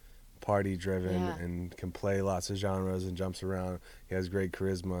like party driven and can play lots of genres and jumps around. He has great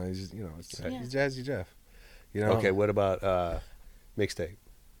charisma. He's just, he's Jazzy Jeff. You know. Okay, what about mixtape?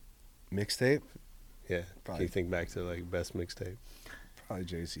 Mixtape? Yeah. Probably. Can you think back to like best mixtape? Probably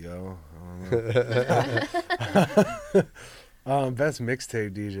JCO. I don't know. Best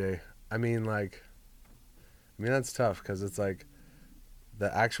mixtape DJ. I mean, that's tough because it's like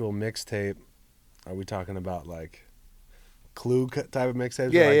the actual mixtape. Are we talking about like Clue type of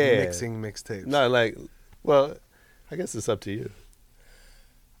mixtapes? Yeah, or like mixing mixtapes. No, like, well, I guess it's up to you.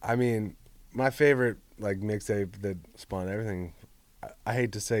 I mean, my favorite like mixtape that spawned everything. I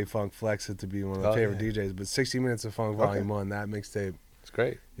hate to say Funk Flex it to be one of my favorite DJs, but 60 Minutes of Funk Volume 1, that mixtape. It's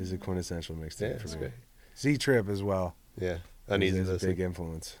great. Is a quintessential mixtape for it's me. great. Z-Trip as well. Yeah, uneasy is a listening. big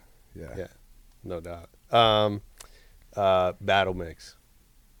influence. Yeah, no doubt. Battle mix.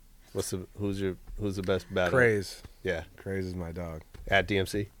 Who's the best battle? Craze. Yeah, Craze is my dog. At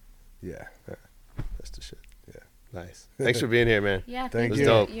DMC. Yeah, that's the shit. Yeah, nice. Thanks for being here, man. Yeah, thank you.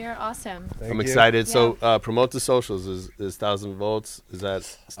 Dope. You're awesome. I'm excited. Yeah. So promote the socials. Is 1,000 Volts? Is that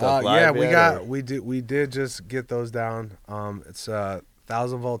stuff live? Yeah, we did just get those down. It's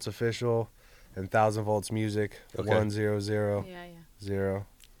 1,000 Volts official and 1,000 Volts music. 100 0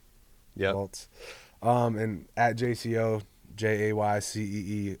 volts. And at JCO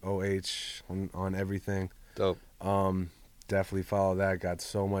JAYCEEOH on everything. Dope. Definitely follow that. Got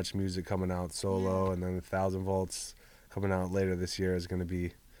so much music coming out solo, and then 1,000 Volts coming out later this year is gonna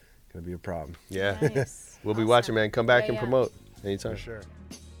be a problem. Yeah, nice. We'll be watching, man. Come back and promote anytime. For sure.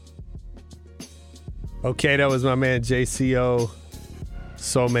 Okay, that was my man JCO.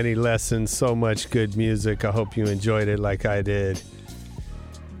 So many lessons, so much good music. I hope you enjoyed it like I did.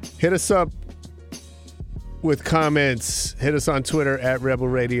 Hit us up with comments. Hit us on Twitter at Rebel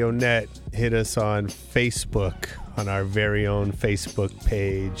Radio Net. Hit us on Facebook, on our very own Facebook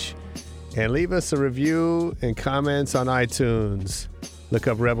page. And leave us a review and comments on iTunes. Look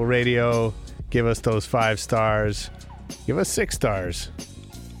up Rebel Radio. Give us those 5 stars. Give us 6 stars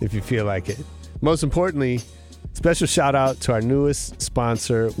if you feel like it. Most importantly, special shout out to our newest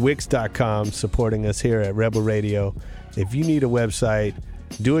sponsor, Wix.com, supporting us here at Rebel Radio. If you need a website,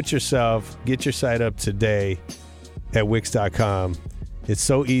 do it yourself. Get your site up today at Wix.com. It's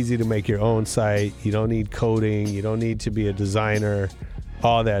so easy to make your own site. You don't need coding. You don't need to be a designer.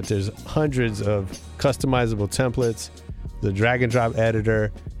 All that. There's hundreds of customizable templates. The drag and drop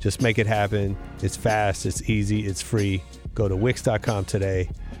editor. Just make it happen. It's fast. It's easy. It's free. Go to Wix.com today.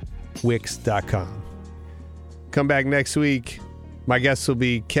 Wix.com. Come back next week. My guests will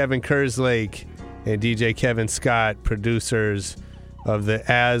be Kevin Kerslake and DJ Kevin Scott, producers of the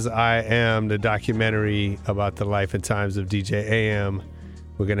As I Am, the documentary about the life and times of DJ AM.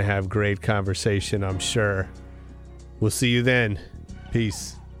 We're going to have great conversation, I'm sure. We'll see you then.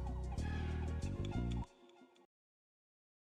 Peace.